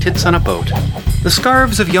twirling like tits on a boat. The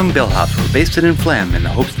scarves of young bellhops were basted in phlegm in the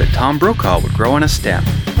hopes that Tom Brokaw would grow on a stem.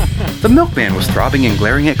 The milkman was throbbing and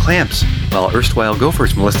glaring at clamps, while erstwhile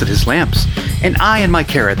gophers molested his lamps. And I and my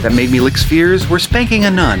carrot that made me lick spheres were spanking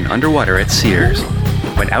a nun underwater at Sears.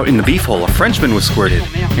 When out in the beef hole a Frenchman was squirted,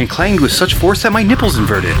 and clanged with such force that my nipples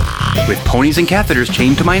inverted. With ponies and catheters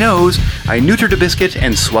chained to my nose, I neutered a biscuit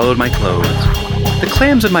and swallowed my clothes. The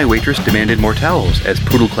clams and my waitress demanded more towels, as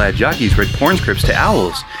poodle-clad jockeys read porn scripts to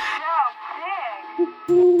owls.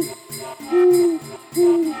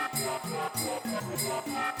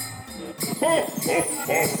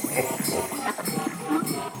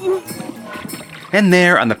 And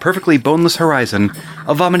there, on the perfectly boneless horizon,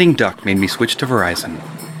 a vomiting duck made me switch to Verizon.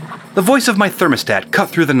 The voice of my thermostat cut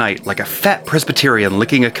through the night like a fat Presbyterian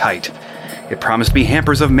licking a kite. It promised me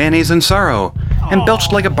hampers of mayonnaise and sorrow, and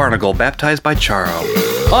belched like a barnacle baptized by Charo.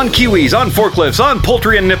 On kiwis, on forklifts, on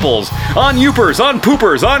poultry and nipples, on youpers, on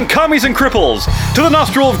poopers, on commies and cripples, to the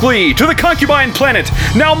nostril of glee, to the concubine planet,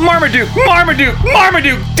 now Marmaduke, Marmaduke,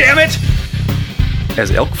 Marmaduke, damn it!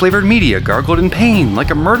 As elk-flavored media gargled in pain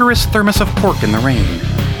like a murderous thermos of pork in the rain.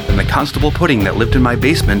 Then the constable pudding that lived in my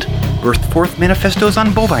basement burst forth manifestos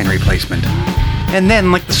on bovine replacement. And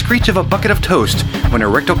then, like the screech of a bucket of toast, when a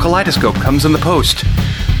rectal kaleidoscope comes in the post,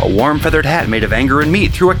 a warm feathered hat made of anger and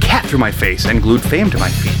meat threw a cat through my face and glued fame to my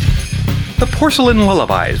feet. The porcelain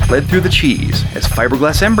lullabies bled through the cheese as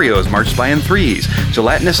fiberglass embryos marched by in threes.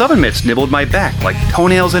 Gelatinous oven mitts nibbled my back like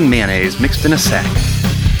toenails and mayonnaise mixed in a sack.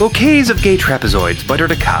 Bouquets of gay trapezoids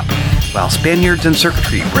buttered a cop, while Spaniards and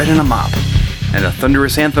circuitry bred in a mop. And the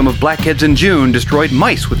thunderous anthem of blackheads in June destroyed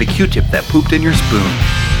mice with a Q-tip that pooped in your spoon.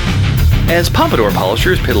 As pompadour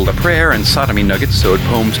polishers piddled a prayer and sodomy nuggets sewed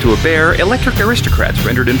poems to a bear, electric aristocrats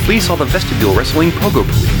rendered in fleece all the vestibule wrestling pogo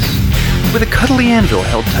police. With a cuddly anvil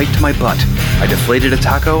held tight to my butt, I deflated a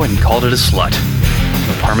taco and called it a slut.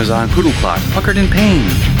 The Parmesan poodle clock puckered in pain,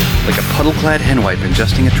 like a puddle-clad henwife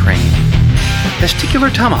ingesting a train.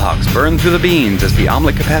 Testicular tomahawks burned through the beans as the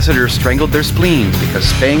omelet capacitors strangled their spleens, because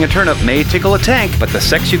spaying a turnip may tickle a tank, but the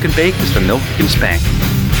sex you can bake is the milk you can spank.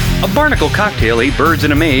 A barnacle cocktail ate birds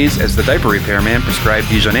in a maze as the diaper repairman prescribed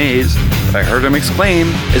Dijonnaise, but I heard him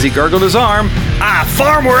exclaim as he gargled his arm, "I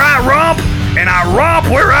farm where I romp, and I romp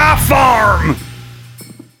where I farm!"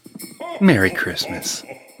 Merry Christmas.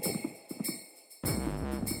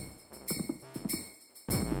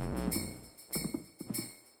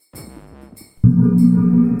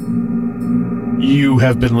 You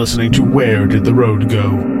have been listening to Where Did the Road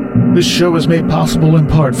Go? This show is made possible in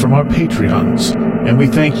part from our Patreons, and we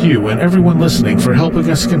thank you and everyone listening for helping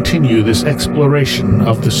us continue this exploration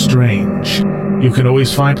of the strange. You can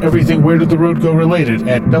always find everything Where Did the Road Go related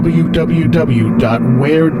at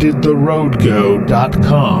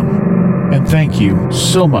www.wheredidtheroadgo.com. And thank you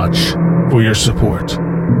so much for your support.